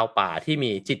ชาวป่าที่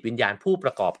มีจิตวิญญาณผู้ป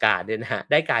ระกอบการเนี่ยนะฮะ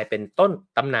ได้กลายเป็นต้น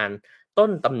ตำนานต้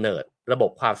นกำเนิดระบ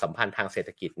บความสัมพันธ์ทางเศรษฐ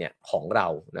กิจเนี่ยของเรา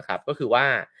นะครับก็คือว่า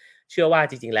เชื่อว่า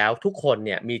จริงๆแล้วทุกคนเ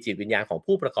นี่ยมีจิตวิญญาณของ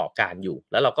ผู้ประกอบการอยู่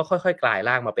แล้วเราก็ค่อยๆกลาย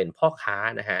ร่างมาเป็นพ่อค้า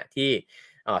นะฮะที่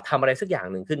ทำอะไรสักอย่าง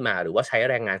หนึ่งขึ้นมาหรือว่าใช้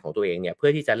แรงงานของตัวเองเนี่ยเพื่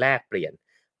อที่จะแลกเปลี่ยน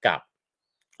กับ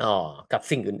กับ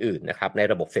สิ่งอื่นๆนะครับใน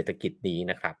ระบบเศรษฐกิจนี้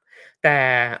นะครับแต่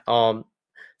เอ่อ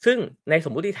ซึ่งในส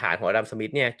มมุติฐานของอดัมสมิ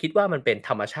ธเนี่ยคิดว่ามันเป็นธ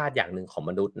รรมชาติอย่างหนึ่งของ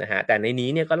มนุษย์นะฮะแต่ในนี้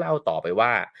เนี่ยก็เล่าต่อไปว่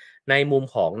าในมุม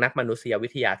ของนักมนุษยวิ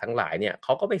ทยาทั้งหลายเนี่ยเข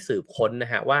าก็ไปสืบค้นน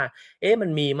ะฮะว่า มัน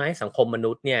มีไหมสังคมม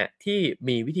นุษย์เนี่ยที่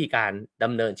มีวิธีการด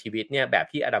ำเนินชีวิตเนี่ยแบบ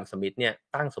ที่อดัมสมิธเนี่ย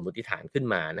ตั้งสมมติฐานขึ้น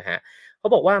มานะฮะเขา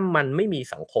บอกว่ามันไม่มี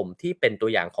สังคมที่เป็นตัว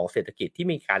อย่างของเศรษฐกิจที่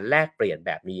มีการแลกเปลี่ยนแ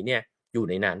บบนี้เนี่ยอยู่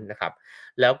ในนั้นนะครับ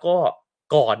แล้วก็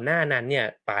ก่อนหน้านั้นเนี่ย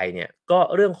ไปเนี่ยก็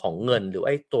เรื่องของเงินหรือไ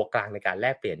อ้ตัวกลางในการแล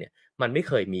กเปลี่ยนเนี่ยมันไม่เ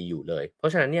คยมีอยู่เลยเพรา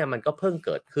ะฉะนั้นเนี่ยมันก็เพิ่งเ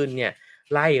กิดขึ้นเนี่ย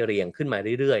ไล่เรียงขึ้นมา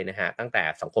เรื่อยๆนะฮะตั้งแต่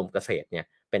สังคมเกษตรเนี่ย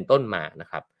เป็นต้นมานะ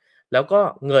ครับ แล้วก็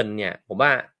เงินเนี่ยผมว่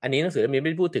าอันนี้หนังสือเล่มนี้ไ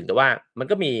ม่ได้พูดถึงแต่ว่ามัน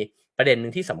ก็มีประเด็นหนึ่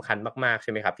งที่สำคัญมากๆใ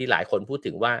ช่ไหมครับที่หลายคนพูด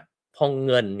ถึงว่าพอ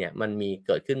เงินเนี่ยมันมีเ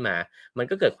กิดขึ้นมามัน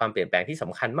ก็เกิดความเปลี่ยนแปลงที่ส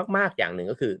ำคัญมากๆอย่างหนึ่ง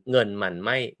ก็คือเงินมันไ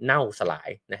ม่เน่าสลาย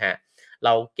นะฮะเร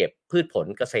าเก็บพืชผล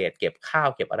เกษตรเก็บข้าว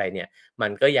เก็บอะไรเนี่ยมั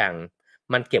นก็ยัง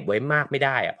มันเก็บไว้มากไม่ไ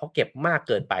ด้อะเพราะเก็บมากเ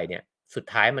กินไปเนี่ยสุด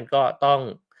ท้ายมันก็ต้อ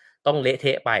งเละเท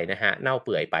ะไปนะฮะเน่าเ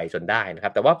ปื่อยไปจนได้นะครั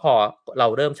บแต่ว่าพอเรา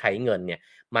เริ่มใช้เงินเนี่ย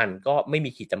มันก็ไม่มี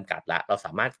ขีดจำกัดแล้วเราส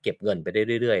ามารถเก็บเงินไปได้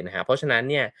เรื่อยๆนะครับเพราะฉะนั้น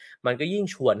เนี่ยมันก็ยิ่ง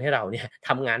ชวนให้เราเนี่ยท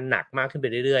ำงานหนักมากขึ้นไป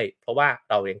เรื่อยๆเพราะว่า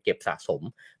เรายังเก็บสะสม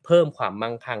เพิ่มความ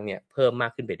มั่งคั่งเนี่ยเพิ่มมา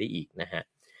กขึ้นไปได้อีกนะฮะ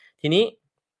ทีนี้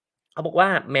เขาบอกว่า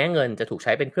แม้เงินจะถูกใ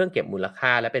ช้เป็นเครื่องเก็บมูลค่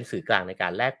าและเป็นสื่อกลางในกา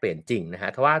รแลกเปลี่ยนจริงนะฮะ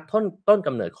ทว่าต้นก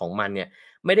ำเนิดของมันเนี่ย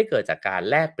ไม่ได้เกิดจากการ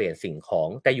แลกเปลี่ยนสิ่งของ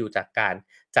แต่อยู่จากการ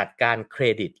จัดการเคร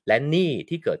ดิตและหนี้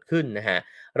ที่เกิดขึ้นนะฮะ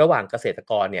ระหว่างเกษตร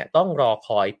กรเนี่ยต้องรอค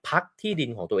อยพักที่ดิน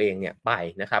ของตัวเองเนี่ยไป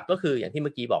นะครับก็คืออย่างที่เ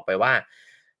มื่อกี้บอกไปว่า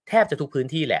แทบจะทุกพื้น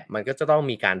ที่แหละมันก็จะต้อง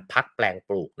มีการพักแปลงป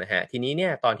ลูกนะฮะทีนี้เนี่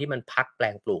ยตอนที่มันพักแปล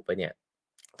งปลูกไปเนี่ย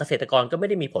เกษตรกรก็ไม่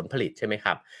ได้มีผลผลิตใช่ไหมค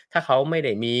รับถ้าเขาไม่ไ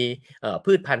ด้มี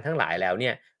พืชพันธุ์ทั้งหลายแล้วเ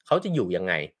นี่ยเขาจะอยู่ยัง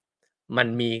ไงมัน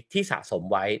มีที่สะสม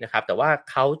ไว้นะครับแต่ว่า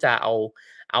เขาจะเ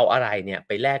อาอะไรเนี่ยไ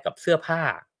ปแลกกับเสื้อผ้า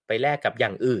ไปแลกกับอย่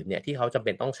างอื่นเนี่ยที่เขาจำเ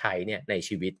ป็นต้องใช้เนี่ยใน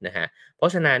ชีวิตนะฮะ เพรา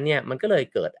ะฉะนั้นเนี่ยมันก็เลย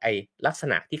เกิดไอ้ลักษ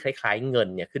ณะที่คล้ายๆเงิน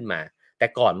เนี่ยขึ้นมาแต่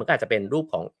ก่อนมันก็อาจจะเป็นรูป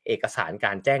ของเอกสารก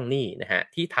ารแจ้งหนี้นะฮะ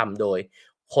ที่ทำโดย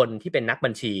คนที่เป็นนักบั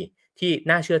ญชีที่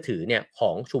น่าเชื่อถือเนี่ยข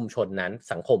องชุมชนนั้น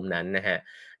สังคมนั้นนะฮะ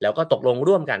แล้วก็ตกลง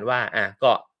ร่วมกันว่า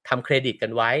ก็ทำเครดิตกั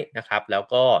นไว้นะครับแล้ว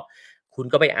ก็คุณ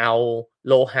ก็ไปเอา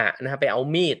โลหะนะครับไปเอา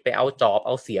มีดไปเอาจอบเอ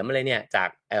าเสียมอะไรเนี่ยจาก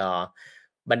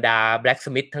บรรดา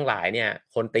blacksmith ทั้งหลายเนี่ย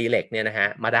คนตีเหล็กเนี่ยนะฮะ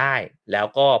มาได้แล้ว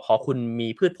ก็พอคุณมี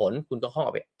พืชผลคุณก็ค่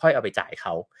อยเอาไปจ่ายเข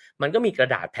ามันก็มีกระ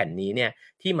ดาษแผ่นนี้เนี่ย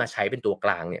ที่มาใช้เป็นตัวก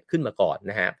ลางเนี่ยขึ้นมาก่อน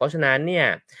นะฮะเพราะฉะนั้นเนี่ย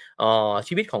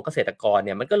ชีวิตของเกษตรกรเ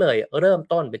นี่ยมันก็เลยเริ่ม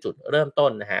ต้นเป็นจุดเริ่มต้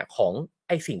นนะฮะของไ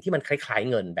อ้สิ่งที่มันคล้ายๆ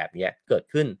เงินแบบนี้เกิด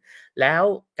ขึ้นแล้ว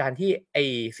การที่ไอ้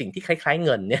สิ่งที่คล้ายๆเ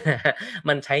งินเนี่ย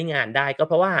มันใช้งานได้ก็เ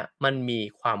พราะว่ามันมี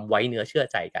ความไว้เนื้อเชื่อ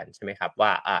ใจกันใช่ไหมครับว่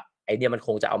าไอ้เนี่ยมันค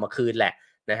งจะเอามาคืนแหละ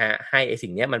นะฮะให้ไอ้สิ่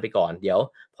งนี้มันไปก่อนเดี๋ยว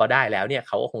พอได้แล้วเนี่ยเ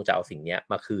ขาก็คงจะเอาสิ่งนี้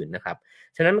มาคืนนะครับ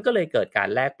ฉะนั้นมันก็เลยเกิดการ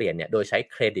แลกเปลี่ยนเนี่ยโดยใช้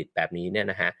เครดิตแบบนี้เนี่ย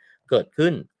นะฮะเกิดขึ้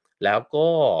นแล้วก็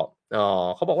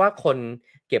เขาบอกว่าคน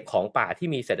เก็บของป่าที่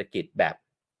มีเศรษฐกิจแบบ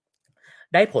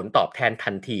ได้ผลตอบแทน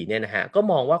ทันทีเนี่ยนะฮะก็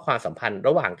มองว่าความสัมพันธ์ร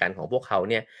ะหว่างกันของพวกเขา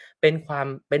เนี่ยเ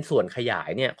ป็นส่วนขยาย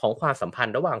เนี่ยของความสัมพัน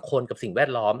ธ์ระหว่างคนกับสิ่งแว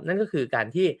ดล้อมนั่นก็คือการ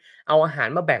ที่เอาอาหาร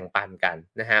มาแบ่งปันกัน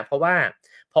นะฮะเพราะว่า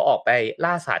พอออกไป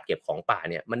ล่าสัตว์เก็บของป่า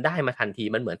เนี่ยมันได้มาทันที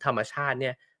มันเหมือนธรรมชาติเ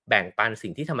นี่ยแบ่งปันสิ่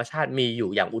งที่ธรรมชาติมีอยู่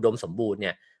อย่างอุดมสมบูรณ์เ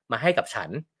นี่ยมาให้กับฉัน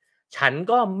ฉัน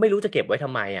ก็ไม่รู้จะเก็บไว้ทำ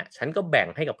ไมอะฉันก็แบ่ง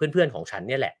ให้กับเพื่อนๆของฉัน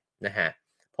เนี่ยแหละนะครับ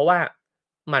เพราะว่า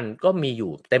มันก็มีอ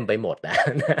ยู่เต็มไปหมดแล้ว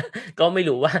นะก็ไม่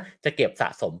รู้ว่าจะเก็บสะ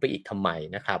สมไปอีกทำไม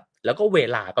นะครับแล้วก็เว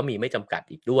ลาก็มีไม่จำกัด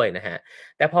อีกด้วยนะครับ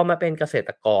แต่พอมาเป็นเกษต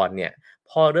รกรเนี่ย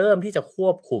พอเริ่มที่จะคว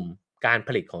บคุมการผ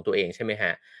ลิตของตัวเองใช่ไหมค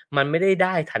รับมันไม่ไ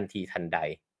ด้ทันทีทันใด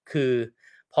คือ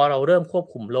พอเราเริ่มควบ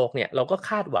คุมโลกเนี่ยเราก็ค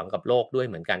าดหวังกับโลกด้วย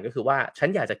เหมือนกันก็คือว่าฉัน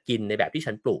อยากจะกินในแบบที่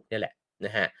ฉันปลูกเนี่ยแหละน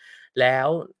ะครับ แล้ว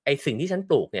ไอ้สิ่งที่ฉัน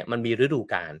ปลูกเนี่ยมันมีฤดู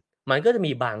กาลมันก็จะ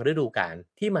มีบางฤดูกาล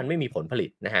ที่มันไม่มีผลผลิ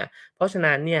ตนะครับเพราะฉะ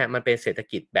นั้นเนี่ยมันเป็นเศรษฐ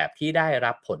กิจแบบที่ได้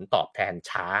รับผลตอบแทน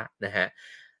ช้านะครับ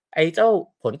ไอ้เจ้า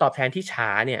ผลตอบแทนที่ช้า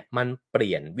เนี่ยมันเป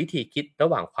ลี่ยนวิธีคิดระ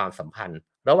หว่างความสัมพันธ์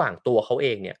ระหว่างตัวเขาเอ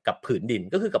งเนี่ยกับผืนดิน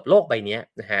ก็คือกับโลกใบเนี้ย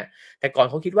นะครับแต่ก่อน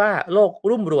เขาคิดว่าโลก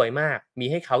รุ่มรวยมากมี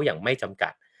ให้เขาอย่างไม่จำกั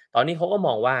ดตอนนี้เขาก็ม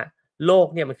องว่าโลก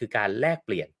เนี่ยมันคือการแลกเป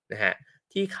ลี่ยนนะครับ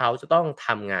ที่เขาจะต้องท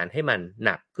ำงานให้มันห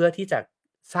นักเพื่อที่จะ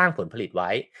สร้างผลผลิตไว้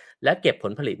และเก็บผ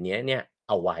ลผลิตเนี้ยเนี่ยเ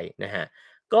อาไว้นะฮะ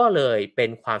ก็เลยเป็น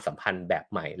ความสัมพันธ์แบบ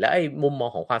ใหม่และไอ้มุมมอง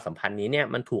ของความสัมพันธ์นี้เนี่ย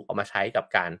มันถูกเอามาใช้กับ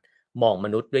การมองม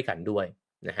นุษย์ด้วยกันด้วย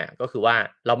นะฮะก็คือว่า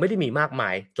เราไม่ได้มีมากมา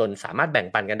ยจนสามารถแบ่ง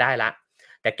ปันกันได้แล้ว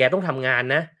แต่แกต้องทำงาน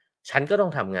นะฉันก็ต้อ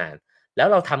งทำงานแล้ว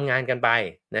เราทำงานกันไป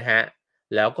นะฮะ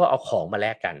แล้วก็เอาของมาแล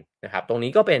กกันนะครับตรง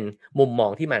นี้ก็เป็นมุมมอ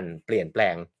งที่มันเปลี่ยนแปล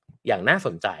งอย่างน่าส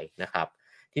นใจนะครับ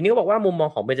ทีนี้ก็บอกว่ามุมมอง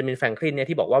ของเบนจามินแฟรงคลินเนี่ย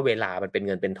ที่บอกว่าเวลามันเป็นเ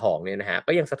งินเป็นทองเนี่ยนะฮะ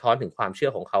ก็ยังสะท้อนถึงความเชื่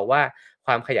อของเขาว่าค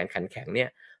วามขยันขันแข็งเนี่ย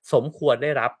สมควรได้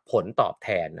รับผลตอบแท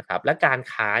นนะครับและการ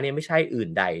ค้าเนี่ยไม่ใช่อื่น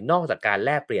ใดนอกจากการแล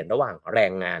กเปลี่ยนระหว่างแร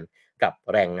งงานกับ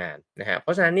แรงงานนะฮะเพร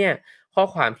าะฉะนั้นเนี่ยข้อ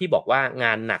ความที่บอกว่าง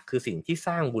านหนักคือสิ่งที่ส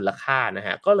ร้างมูลค่านะฮ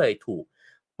ะก็เลยถูก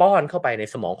ป้อนเข้าไปใน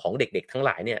สมองของเด็กๆทั้งห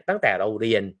ลายเนี่ยตั้งแต่เราเ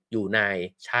รียนอยู่ใน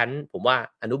ชั้นผมว่า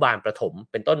อนุบาลประถม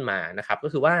เป็นต้นมานะครับก็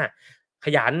คือว่าข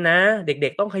ยันนะเด็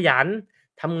กๆต้องขยัน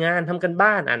ทำงานทำกัน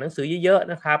บ้านอ่านหนังสือเยอะ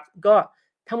ๆนะครับก็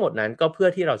ทั้งหมดนั้นก็เพื่อ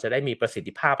ที่เราจะได้มีประสิท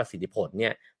ธิภาพประสิทธิผลเนี่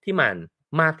ยที่มัน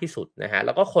มากที่สุดนะฮะแ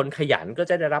ล้วก็คนขยันก็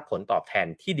จะได้รับผลตอบแทน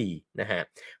ที่ดีนะฮะ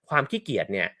ความขี้เกียจ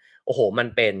เนี่ยโอ้โหมัน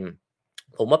เป็น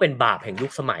ผมว่าเป็นบาปแห่งยุ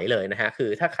คสมัยเลยนะฮะคือ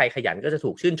ถ้าใครขยันก็จะ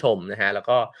ถูกชื่นชมนะฮะแล้ว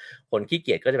ก็คนขี้เ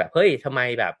กียจก็จะแบบเฮ้ยทำไม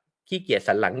แบบขี้เกียจ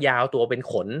สันหลังยาวตัวเป็น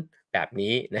ขนแบบ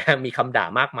นี้นะฮะมีคำด่า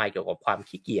มากมายเกี่ยวกับความ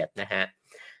ขี้เกียจนะฮะ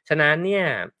ฉะนั้นเนี่ย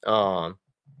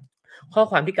ข้อ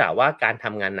ความที่กล่าวว่าการท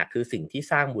ำงานหนักคือสิ่งที่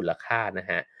สร้างมูลค่านะ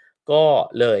ฮะก็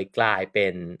เลยกลายเป็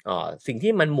นสิ่ง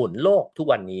ที่มันหมุนโลกทุก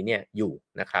วันนี้เนี่ยอยู่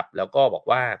นะครับแล้วก็บอก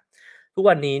ว่าทุก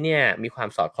วันนี้เนี่ยมีความ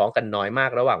สอดคล้องกันน้อยมา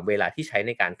กระหว่างเวลาที่ใช้ใ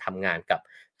นการทำงานกับ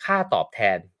ค่าตอบแท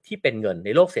นที่เป็นเงินใน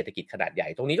โลกเศรษฐกิจขนาดใหญ่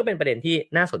ตรงนี้ก็เป็นประเด็นที่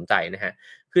น่าสนใจนะฮะ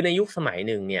คือในยุคสมัย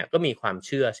หนึ่งเนี่ยก็มีความเ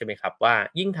ชื่อใช่ไหมครับว่า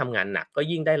ยิ่งทำงานหนักก็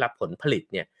ยิ่งได้รับผลผลิต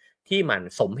เนี่ยที่มัน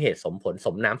สมเหตุสมผลส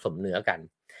มน้ำสมเนื้อกัน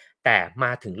แต่ม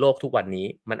าถึงโลกทุกวันนี้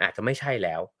มันอาจจะไม่ใช่แ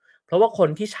ล้ว เพราะว่าคน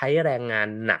ที่ใช้แรงงาน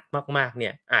หนักมากๆเนี่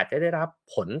ยอาจจะได้รับ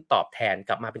ผลตอบแทนก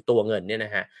ลับมาเป็นตัวเงินเนี่ยน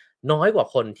ะฮะน้อยกว่า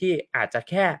คนที่อาจจะ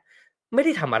แค่ไม่ไ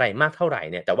ด้ทำอะไรมากเท่าไหร่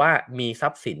เนี่ยแต่ว่ามีทรั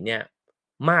พย์สินเนี่ย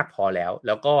มากพอแล้วแ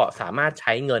ล้วก็สามารถใ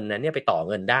ช้เงินนั้นเนี่ยไปต่อ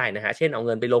เงินได้นะฮะเช่นเอาเ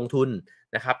งินไปลงทุน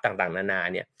นะครับต่างๆนานา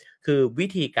เนี่ยคือวิ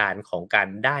ธีการของการ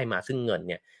ได้มาซึ่งเงิน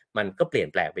เนี่ยมันก็เปลี่ยน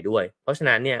แปลงไปด้วยเพราะฉะ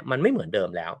นั้นเนี่ยมันไม่เหมือนเดิม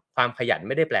แล้วความขยันไ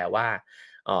ม่ได้แปลว่า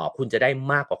คุณจะได้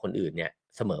มากกว่าคนอื่นเนี่ย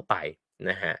เสมอไป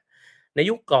นะฮะใน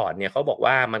ยุคก่อนเนี่ยเขาบอก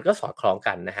ว่ามันก็สอดคล้อง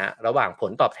กันนะฮะระหว่างผ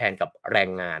ลตอบแทนกับแร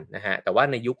งงานนะฮะแต่ว่า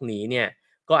ในยุคนี้เนี่ย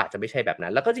ก็อาจจะไม่ใช่แบบนั้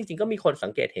นแล้วก็จริงๆก็มีคนสั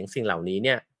งเกตเห็นสิ่งเหล่านี้เ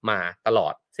นี่ยมาตลอ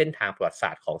ดเส้นทางประวัติศา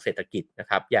สตร์ของเศรษฐกิจนะ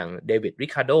ครับอย่างเดวิดริ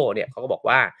คาร์โดเนี่ยเขาก็บอก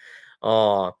ว่าเอ่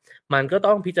อมันก็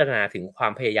ต้องพิจารณาถึงควา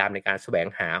มพยายามในการแสวง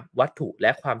หาวัตถุแล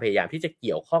ะความพยายามที่จะเ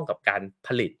กี่ยวข้องกับการผ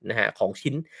ลิตนะฮะของ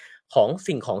ชิ้นของ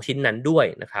สิ่งของชิ้นนั้นด้วย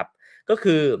นะครับ ก็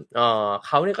คือเ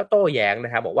ขาเนี่ยก็โต้แย้งน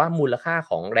ะครับบอกว่ามูลค่า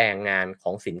ของแรงงานข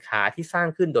องสินค้าที่สร้าง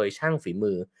ขึ้นโดยช่างฝี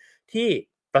มือที่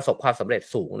ประสบความสำเร็จ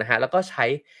สูงนะฮะแล้วก็ใช้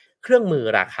เครื่องมือ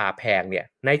ราคาแพงเนี่ย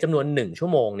ในจำนวน1ชั่ว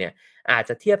โมงเนี่ยอาจ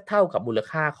จะเทียบเท่ากับมูล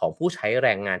ค่าของผู้ใช้แร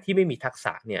งงานที่ไม่มีทักษ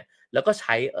ะเนี่ยแล้วก็ใ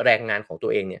ช้แรงงานของตั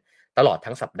วเองเนี่ยตลอด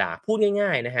ทั้งสัปดาห์พูดง่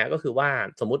ายๆนะฮะก็คือว่า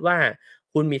สมมุติว่า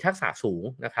คุณมีทักษะสูง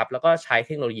นะครับแล้วก็ใช้เ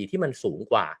ทคโนโลยีที่มันสูง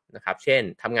กว่านะครับเช่น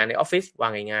ทำงานในออฟฟิศว่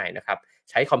าง่ายๆนะครับ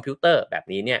ใช้คอมพิวเตอร์แบบ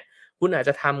นี้เนี่ย คุณอาจ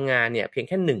จะทำงานเนี่ยเพียงแ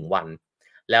ค่1วัน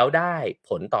แล้วได้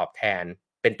ผลตอบแทน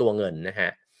เป็นตัวเงินนะครั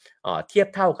บเทียบ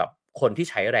เท่ากับคนที่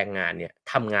ใช้แรงงานเนี่ย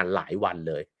ทำงานหลายวัน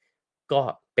เลยก็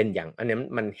เป็นอย่างอันนี้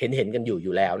มันเห็นกันอ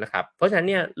ยู่แล้วนะครับเพราะฉะนั้น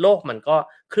เนี่ยโลกมันก็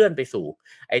เคลื่อนไปสู่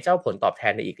ไอ้เจ้าผลตอบแท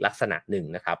นในอีกลักษณะหนึ่ง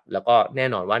นะครับแล้วก็แน่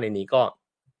นอนว่าในนี้ก็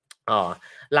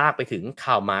ลากไปถึง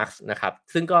Karl Marx นะครับ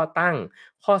ซึ่งก็ตั้ง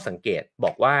ข้อสังเกตบ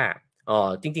อกว่า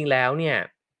จริงๆแล้วเนี่ย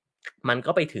มัน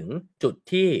ก็ไปถึงจุด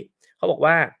ที่เขาบอก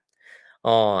ว่า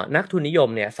นักทุนนิยม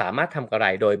เนี่ยสามารถทำกำไร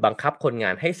โดยบังคับคนงา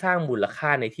นให้สร้างมูลค่า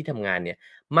ในที่ทำงานเนี่ย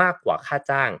มากกว่าค่า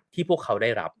จ้างที่พวกเขาไ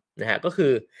ด้รับนะฮะก็คื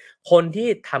อคนที่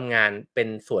ทำงานเป็น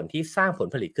ส่วนที่สร้างผล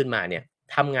ผลิตขึ้นมาเนี่ย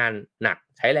ทำงานหนัก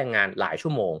ใช้แรงงานหลายชั่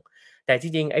วโมงแต่จ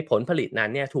ริงๆไอ้ผลผลิตนั้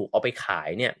นเนี่ยถูกเอาไปขาย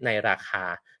เนี่ยในราคา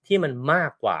ที่มันมา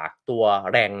กกว่าตัว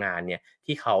แรงงานเนี่ย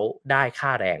ที่เขาได้ค่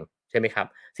าแรงใช่ไหมครับ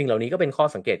สิ่งเหล่านี้ก็เป็นข้อ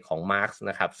สังเกตของมาร์กซ์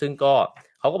นะครับซึ่งก็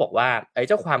เขาก็บอกว่าไอ้เ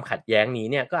จ้าความขัดแย้งนี้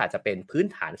เนี่ยก็อาจจะเป็นพื้น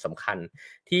ฐานสำคัญ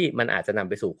ที่มันอาจจะนำ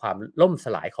ไปสู่ความล่มส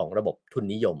ลายของระบบทุน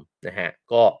นิยมนะฮะ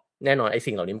ก็แน่นอนไอ้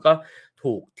สิ่งเหล่านี้มันก็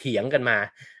ถูกเถียงกันมา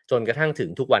จนกระทั่งถึง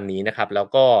ทุกวันนี้นะครับแล้ว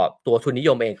ก็ตัวทุนนิย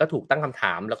มเองก็ถูกตั้งคำถ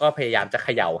ามแล้วก็พยายามจะเข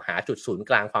ย่าหาจุดศูนย์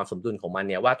กลางความสมดุลของมัน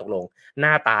เนี่ยว่าตกลงห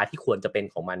น้าตาที่ควรจะเป็น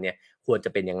ของมันเนี่ยควรจะ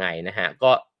เป็นยังไงนะฮะ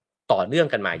ก็ต่อเนื่อง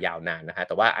กันมายาวนานนะฮะแ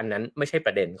ต่ว่าอันนั้นไม่ใช่ป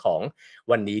ระเด็นของ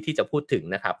วันนี้ที่จะพูดถึง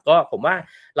นะครับก็ผมว่า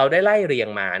เราได้ไล่เรียง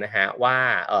มานะฮะว่า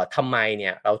ทำไมเนี่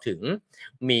ยเราถึง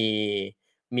มี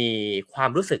มีความ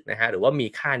รู้สึกนะฮะหรือว่ามี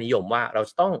ค่านิยมว่าเรา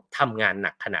จะต้องทำงานห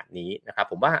นักขนาดนี้นะครับ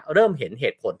ผมว่าเริ่มเห็นเห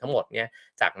ตุผลทั้งหมดเนี่ย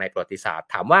จากในประวัติศาสตร์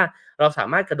ถามว่าเราสา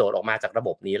มารถกระโดดออกมาจากระบ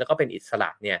บนี้แล้วก็เป็นอิสระ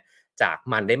เนี่ยจาก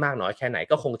มันได้มากน้อยแค่ไหน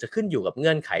ก็คงจะขึ้นอยู่กับเ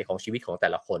งื่อนไขของชีวิตของแต่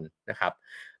ละคนนะครับ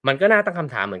มันก็น่าตั้งค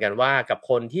ำถามเหมือนกันว่ากับ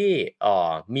คนที่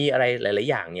มีอะไรหลายๆ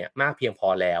อย่างเนี่ยมากเพียงพอ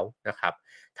แล้วนะครับ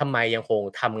ทำไมยังคง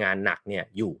ทำงานหนักเนี่ย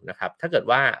อยู่นะครับถ้าเกิด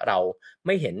ว่าเราไ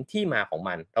ม่เห็นที่มาของ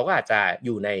มันเราก็อาจจะอ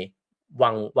ยู่ใน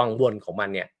วังวนของมัน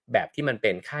เนี่ยแบบที่มันเป็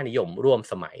นค่านิยมร่วม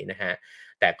สมัยนะฮะ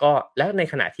แต่ก็แล้วใน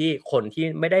ขณะที่คนที่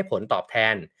ไม่ได้ผลตอบแท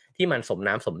นที่มันสม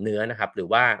น้ำสมเนื้อนะครับหรือ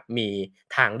ว่ามี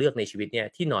ทางเลือกในชีวิตเนี่ย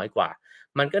ที่น้อยกว่า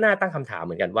มันก็น่าตั้งคำถามเห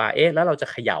มือนกันว่าเอ๊ะแล้วเราจะ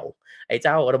เขย่าไอ้เ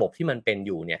จ้าระบบที่มันเป็นอ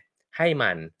ยู่เนี่ยให้มั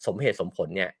นสมเหตุสมผล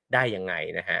เนี่ยได้ยังไง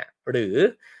นะฮะหรือ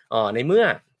ในเมื่อ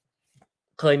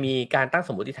เคยมีการตั้งส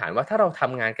มมติฐานว่าถ้าเราท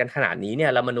ำงานกันขนาดนี้เนี่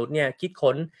ยแล้วมนุษย์เนี่ยคิด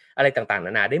ค้นอะไรต่างๆน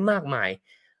านาได้มากมาย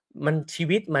มันชี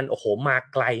วิตมันโอ้โฮมา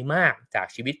ไกลมากจาก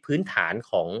ชีวิตพื้นฐาน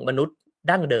ของมนุษย์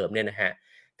ดั้งเดิมเนี่ยนะครับ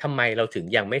ทำไมเราถึง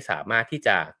ยังไม่สามารถที่จ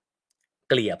ะ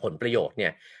เกลี่ยผลประโยชน์เนี่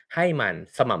ยให้มัน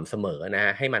สม่ำเสมอน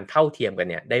ะให้มันเท่าเทียมกัน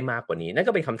เนี่ยได้มากกว่านี้นั่น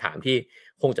ก็เป็นคำถามที่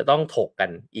คงจะต้องถกกัน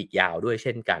อีกยาวด้วยเ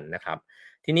ช่นกันนะครับ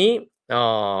ทีนี้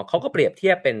เขาก็เปรียบเที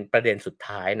ยบเป็นประเด็นสุด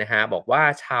ท้ายนะฮะบอกว่า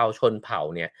ชาวชนเผ่า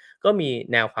เนี่ยก็มี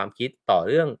แนวความคิดต่อ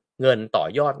เรื่องเงินต่อ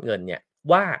ยอดเงินเนี่ย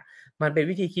ว่ามันเป็น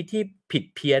วิธีคิดที่ผิด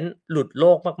เพี้ยนหลุดโล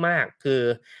กมากๆคือ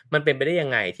มันเป็นไปได้ยั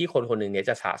งไงที่คนคนหนึ่งเนี่ย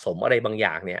จะสะสมอะไรบางอ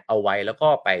ย่างเนี่ยเอาไว้แล้วก็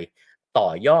ไปต่อ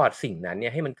ยอดสิ่งนั้นเนี่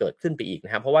ยให้มันเกิดขึ้นไปอีกน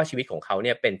ะครับเพราะว่าชีวิตของเขาเ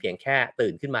นี่ยเป็นเพียงแค่ตื่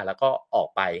นขึ้นมาแล้วก็ออก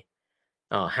ไป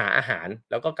หาอาหาร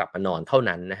แล้วก็กลับมานอนเท่า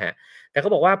นั้นนะฮะ แต่เขา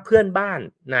บอกว่าเพื่อนบ้าน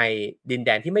ในดินแด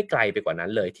นที่ไม่ไกลไปกว่านั้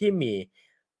นเลยที่มี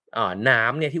น้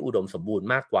ำเนี่ยที่อุดมสมบูรณ์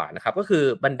มากกว่านะครับก็คือ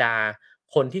บรรดา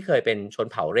คนที่เคยเป็นชน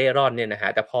เผ่าเร่ร่อนเนี่ยนะฮะ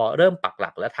แต่พอเริ่มปักหลั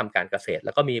กและทำการเกษตรแ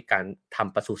ล้วก็มีการท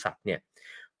ำปศุสัตว์เนี่ย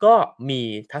ก็มี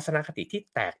ทัศนคติที่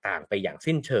แตกต่างไปอย่าง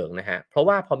สิ้นเชิงนะฮะเพราะ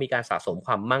ว่าพอมีการสะสมค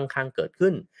วามมั่งคั่งเกิด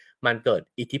ขึ้นมันเกิด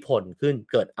อิทธิพลขึ้น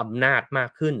เกิดอำนาจมาก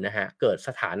ขึ้นนะฮะเกิดส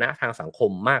ถานะทางสังค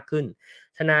มมากขึ้น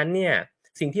ฉะนั้นเนี่ย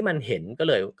สิ่งที่มันเห็น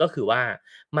ก็คือว่า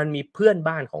มันมีเพื่อน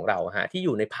บ้านของเราฮะที่อ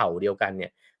ยู่ในเผ่าเดียวกันเนี่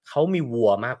ยเขามีวั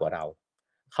วมากกว่าเรา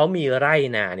เขามีไร่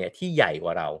นาเนี่ยที่ใหญ่ก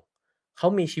ว่าเราเขา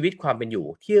มีชีวิตความเป็นอยู่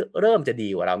ที่เริ่มจะดี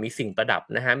กว่าเรามีสิ่งประดับ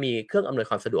นะฮะมีเครื่องอำนวย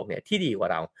ความสะดวกเนี่ยที่ดีกว่า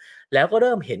เราแล้วก็เ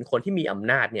ริ่มเห็นคนที่มีอ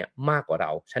ำนาจเนี่ยมากกว่าเร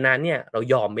าฉะนั้นเนี่ยเรา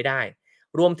ยอมไม่ได้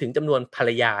รวมถึงจำนวนภรร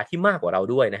ยาที่มากกว่าเรา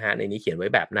ด้วยนะฮะในนี้เขียนไว้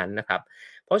แบบนั้นนะครับ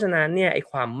เพราะฉะนั้นเนี่ยไอ้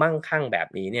ความมั่งคั่งแบบ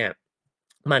นี้เนี่ย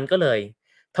มันก็เลย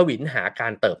ทวินหากา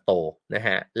รเติบโตนะฮ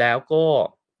ะแล้วก็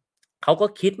เขาก็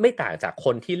คิดไม่ต่างจากค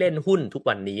นที่เล่นหุ้นทุก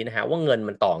วันนี้นะฮะว่าเงิน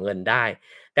มันต่อเงินได้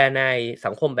แต่ใน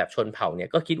สังคมแบบชนเผ่าเนี่ย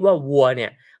ก็คิดว่าวัวเนี่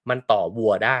ยมันต่อวั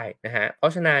วได้นะฮะเพรา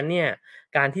ะฉะนั้นเนี่ย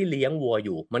การที่เลี้ยงวัวอ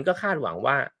ยู่มันก็คาดหวัง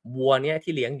ว่าวัวเนี่ย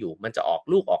ที่เลี้ยงอยู่มันจะออก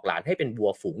ลูกออกหลานให้เป็นวัว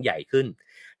ฝูงใหญ่ขึ้น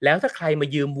แล้วถ้าใครมา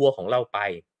ยืมวัวของเราไป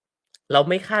เรา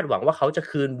ไม่คาดหวังว่าเขาจะ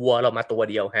คืนวัวเรามาตัว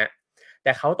เดียวฮะแ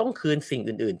ต่เขาต้องคืนสิ่ง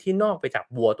อื่นๆที่นอกไปจาก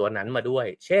วัวตัวนั้นมาด้วย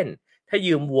เช่น ถ้า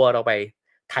ยืมวัวเราไป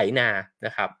ไถนาน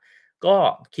ะครับก็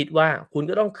คิดว่าคุณ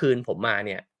ก็ต้องคืนผมมาเ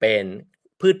นี่ยเป็น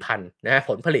พืชพันธุ์นะผ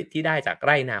ลผลิตที่ได้จากไ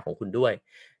ร่นาของคุณด้วย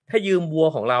ถ้ายืมวัว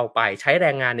ของเราไปใช้แร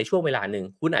งงานในช่วงเวลาหนึ่ง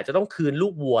คุณอาจจะต้องคืนลู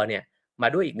กวัวเนี่ยมา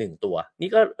ด้วยอีก1ตัวนี่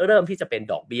ก็เริ่มที่จะเป็น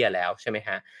ดอกเบี้ยแล้วใช่ไหมฮ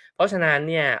ะเพราะฉะนั้น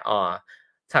เนี่ย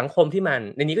สังคมที่มัน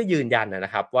ในนี้ก็ยืนยันน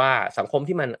ะครับว่าสังคม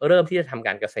ที่มันเริ่มที่จะทำก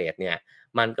ารเกษตรเนี่ย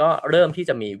มันก็เริ่มที่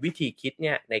จะมีวิธีคิดเ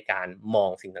นี่ยในการมอง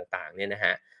สิ่งต่างๆเนี่ยนะฮ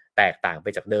ะ แตกต่างไป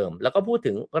จากเดิมแล้วก็พูด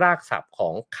ถึงรากศัพท์ขอ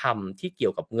งคำที่เกี่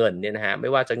ยวกับเงินเนี่ยนะฮะไม่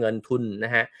ว่าจะเงินทุนน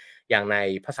ะฮะอย่างใน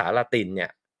ภาษาละตินเนี่ย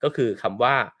ก็คือคำ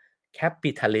ว่า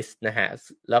capitalist นะฮะ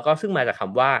แล้วก็ซึ่งมาจากค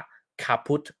ำว่า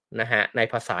caput นะฮะใน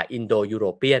ภาษาอินโดยูโร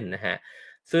เปียนนะฮะ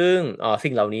ซึ่ง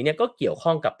สิ่งเหล่านี้เนี่ยก็เกี่ยวข้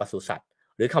องกับปศุสัตว์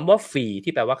หรือคำว่าฟรี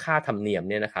ที่แปลว่าค่าธรรมเนียม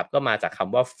เนี่ยนะครับก็มาจากค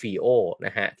ำว่า fio น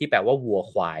ะฮะที่แปลว่าวัว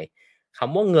ควายค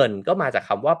ำว่าเงินก็มาจาก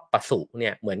คำว่าปศุเนี่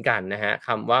ยเหมือนกันนะฮะค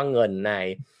ำว่าเงินใน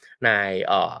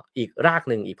อีกราก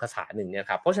หนึ่งอีกภาษาหนึ่งเนี่ย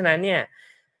ครับเพราะฉะนั้นเนี่ย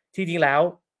จริงๆแล้ว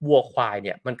วัวควายเ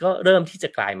นี่ยมันก็เริ่มที่จะ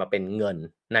กลายมาเป็นเงิน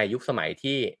ในยุคสมัย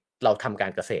ที่เราทำกา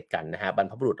รเกษตรกันนะฮะบรร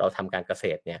พบุรุษเราทำการเกษ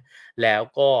ตรเนี่ยแล้ว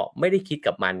ก็ไม่ได้คิด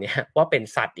กับมันเนี่ยว่าเป็น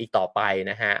สัตว์อีกต่อไป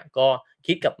นะฮะก็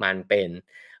คิดกับมันเ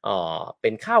ป็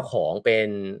นข้าวของเ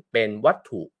ป็นวัต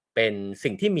ถุเป็น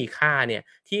สิ่งที่มีค่าเนี่ย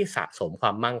ที่สะสมคว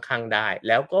ามมั่งคั่งได้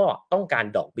แล้วก็ต้องการ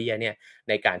ดอกเบี้ยเนี่ย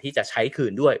ในการที่จะใช้คื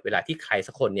นด้วยเวลาที่ใคร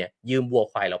สักคนเนี่ยยืมวัว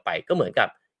ควายเราไปก็เหมือนกับ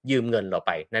ยืมเงินเราไ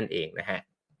ปนั่นเองนะฮะ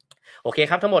โอเค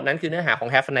ครับทั้งหมดนั้นคือเนื้อหาของ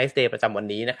Have a nice day ประจำวัน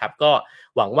นี้นะครับก็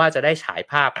หวังว่าจะได้ฉาย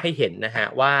ภาพให้เห็นนะฮะ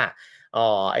ว่า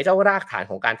ไอ้เจ้ารากฐาน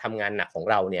ของการทำงานหนักของ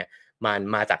เราเนี่ยมัน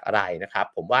มาจากอะไรนะครับ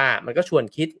ผมว่ามันก็ชวน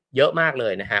คิดเยอะมากเล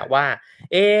ยนะฮะว่า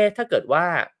ถ้าเกิดว่า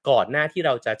ก่อนหน้าที่เ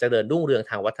ราจะเจริญรุ่งเรือง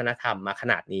ทางวัฒนธรรมมาข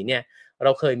นาดนี้เนี่ยเร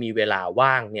าเคยมีเวลา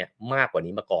ว่างเนี่ยมากกว่า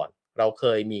นี้มาก่อนเราเค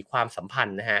ยมีความสัมพัน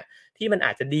ธ์นะฮะที่มันอ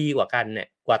าจจะดีกว่ากันเนี่ย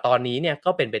กว่าตอนนี้เนี่ย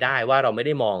ก็เป็นไปได้ว่าเราไม่ไ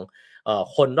ด้มอง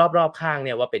คนรอบๆข้างเ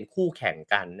นี่ยว่าเป็นคู่แข่ง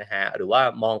กันนะฮะหรือว่า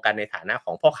มองกันในฐานะข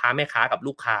องพ่อค้าแม่ค้ากับ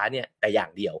ลูกค้าเนี่ยแต่อย่า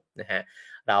งเดียวนะฮะ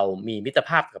เรามีมิตรภ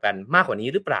าพกับกันมากกว่านี้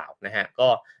หรือเปล่านะฮะก็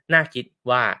น่าคิด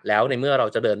ว่าแล้วในเมื่อเรา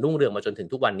จะเดินรุ่งเรืองมาจนถึง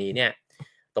ทุกวันนี้เนี่ย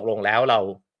ตกลงแล้วเรา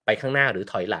ไปข้างหน้าหรือ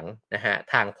ถอยหลังนะฮะ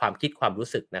ทางความคิดความรู้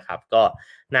สึกนะครับก็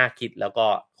น่าคิดแล้วก็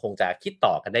คงจะคิด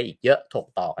ต่อกันได้อีกเยอะถก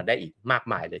ต่อกันได้อีกมาก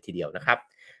มายเลยทีเดียวนะครับ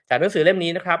จากหนังสือเล่ม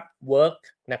นี้นะครับ Work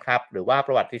นะครับหรือว่าป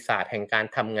ระวัติศาสตร์แห่งการ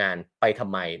ทำงานไปทำ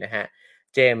ไมนะฮะ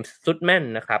เจมส์ซุดแมน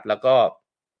นะครับแล้วก็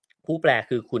ผู้แปล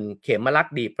คือคุณเขมลักษ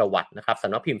ณ์ดีประวัตินะครับส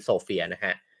ำนักพิมพ์โซเฟียนะฮ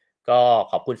ะก็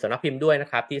ขอบคุณสำนักพิมพ์ด้วยนะ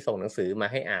ครับที่ส่งหนังสือมา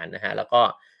ให้อ่านนะฮะแล้วก็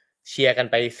เชียร์กัน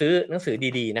ไปซื้อหนังสือ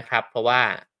ดีๆนะครับเพราะว่า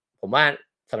ผมว่า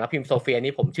สำนักพิมพ์โซเฟีย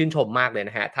นี่ผมชื่นชมมากเลย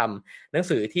นะฮะทำหนัง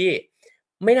สือที่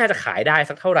ไม่น่าจะขายได้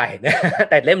สักเท่าไหร่นะ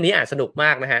แต่เล่มนี้อ่านสนุกม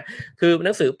ากนะฮะ คือห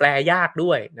นังสือแปลยาก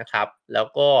ด้วยนะครับแล้ว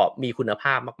ก็มีคุณภ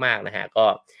าพมากๆนะฮะก็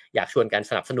อยากชวนกัน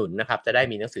สนับสนุนนะครับจะได้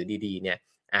มีหนังสือดีๆเนี่ย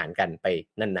อ่านกันไป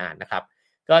นานๆนะครับ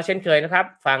ก็เช่นเคยนะครับ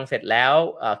ฟังเสร็จแล้ว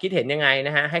คิดเห็นยังไงน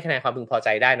ะฮะให้คะแนนความพึงพอใจ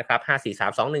ได้นะครับ5 4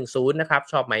 3 2 1 0นะครับ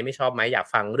ชอบไหมไม่ชอบไหมอยาก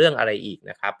ฟังเรื่องอะไรอีก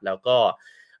นะครับแล้วก็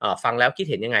ฟังแล้วคิด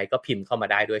เห็นยังไงก็พิมพ์เข้ามา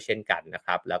ได้ด้วยเช่นกันนะค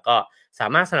รับแล้วก็สา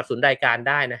มารถสนับสนุนรายการ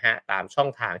ได้นะฮะตามช่อง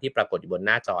ทางที่ปรากฏอยู่บนห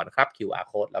น้าจอนะครับ QR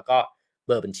code แล้วก็เบ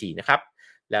อร์บัญชีนะครับ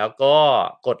แล้วก็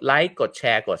กดไลค์กดแช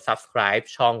ร์กด Subscribe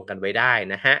ช่องกันไว้ได้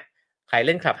นะฮะใครเ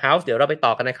ล่น Clubhouse เดี๋ยวเราไปต่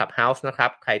อกันใน Clubhouse นะครั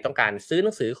บใครต้องการซื้อห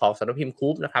นังสือของสำนักพิมพ์คู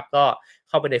ปนะครับก็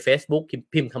เข้าไปใน Facebook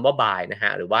พิมพ์คำว่า buy นะฮ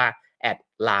ะหรือว่า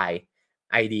 @line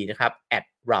ID นะครับ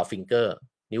 @roundfinger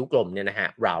นิ้วกลมเนี่ยนะฮะ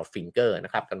roundfinger น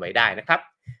ะครับกันไว้ได้นะครับ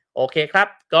โอเคครับ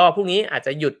ก็พรุ่งนี้อาจจ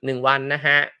ะหยุด1วันนะฮ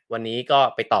ะวันนี้ก็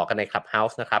ไปต่อกันใน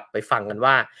Clubhouse นะครับไปฟังกัน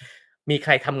ว่า มีใค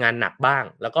รทำงานหนักบ้าง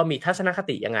แล้วก็มีทัศนค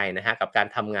ติยังไงนะฮะกับการ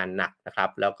ทำงานหนักนะครับ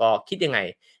แล้วก็คิดยังไง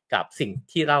กับสิ่ง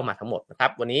ที่เล่ามาทั้งหมดนะครั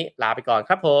บวันนี้ลาไปก่อน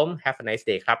ครับผม Have a nice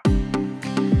day ครับ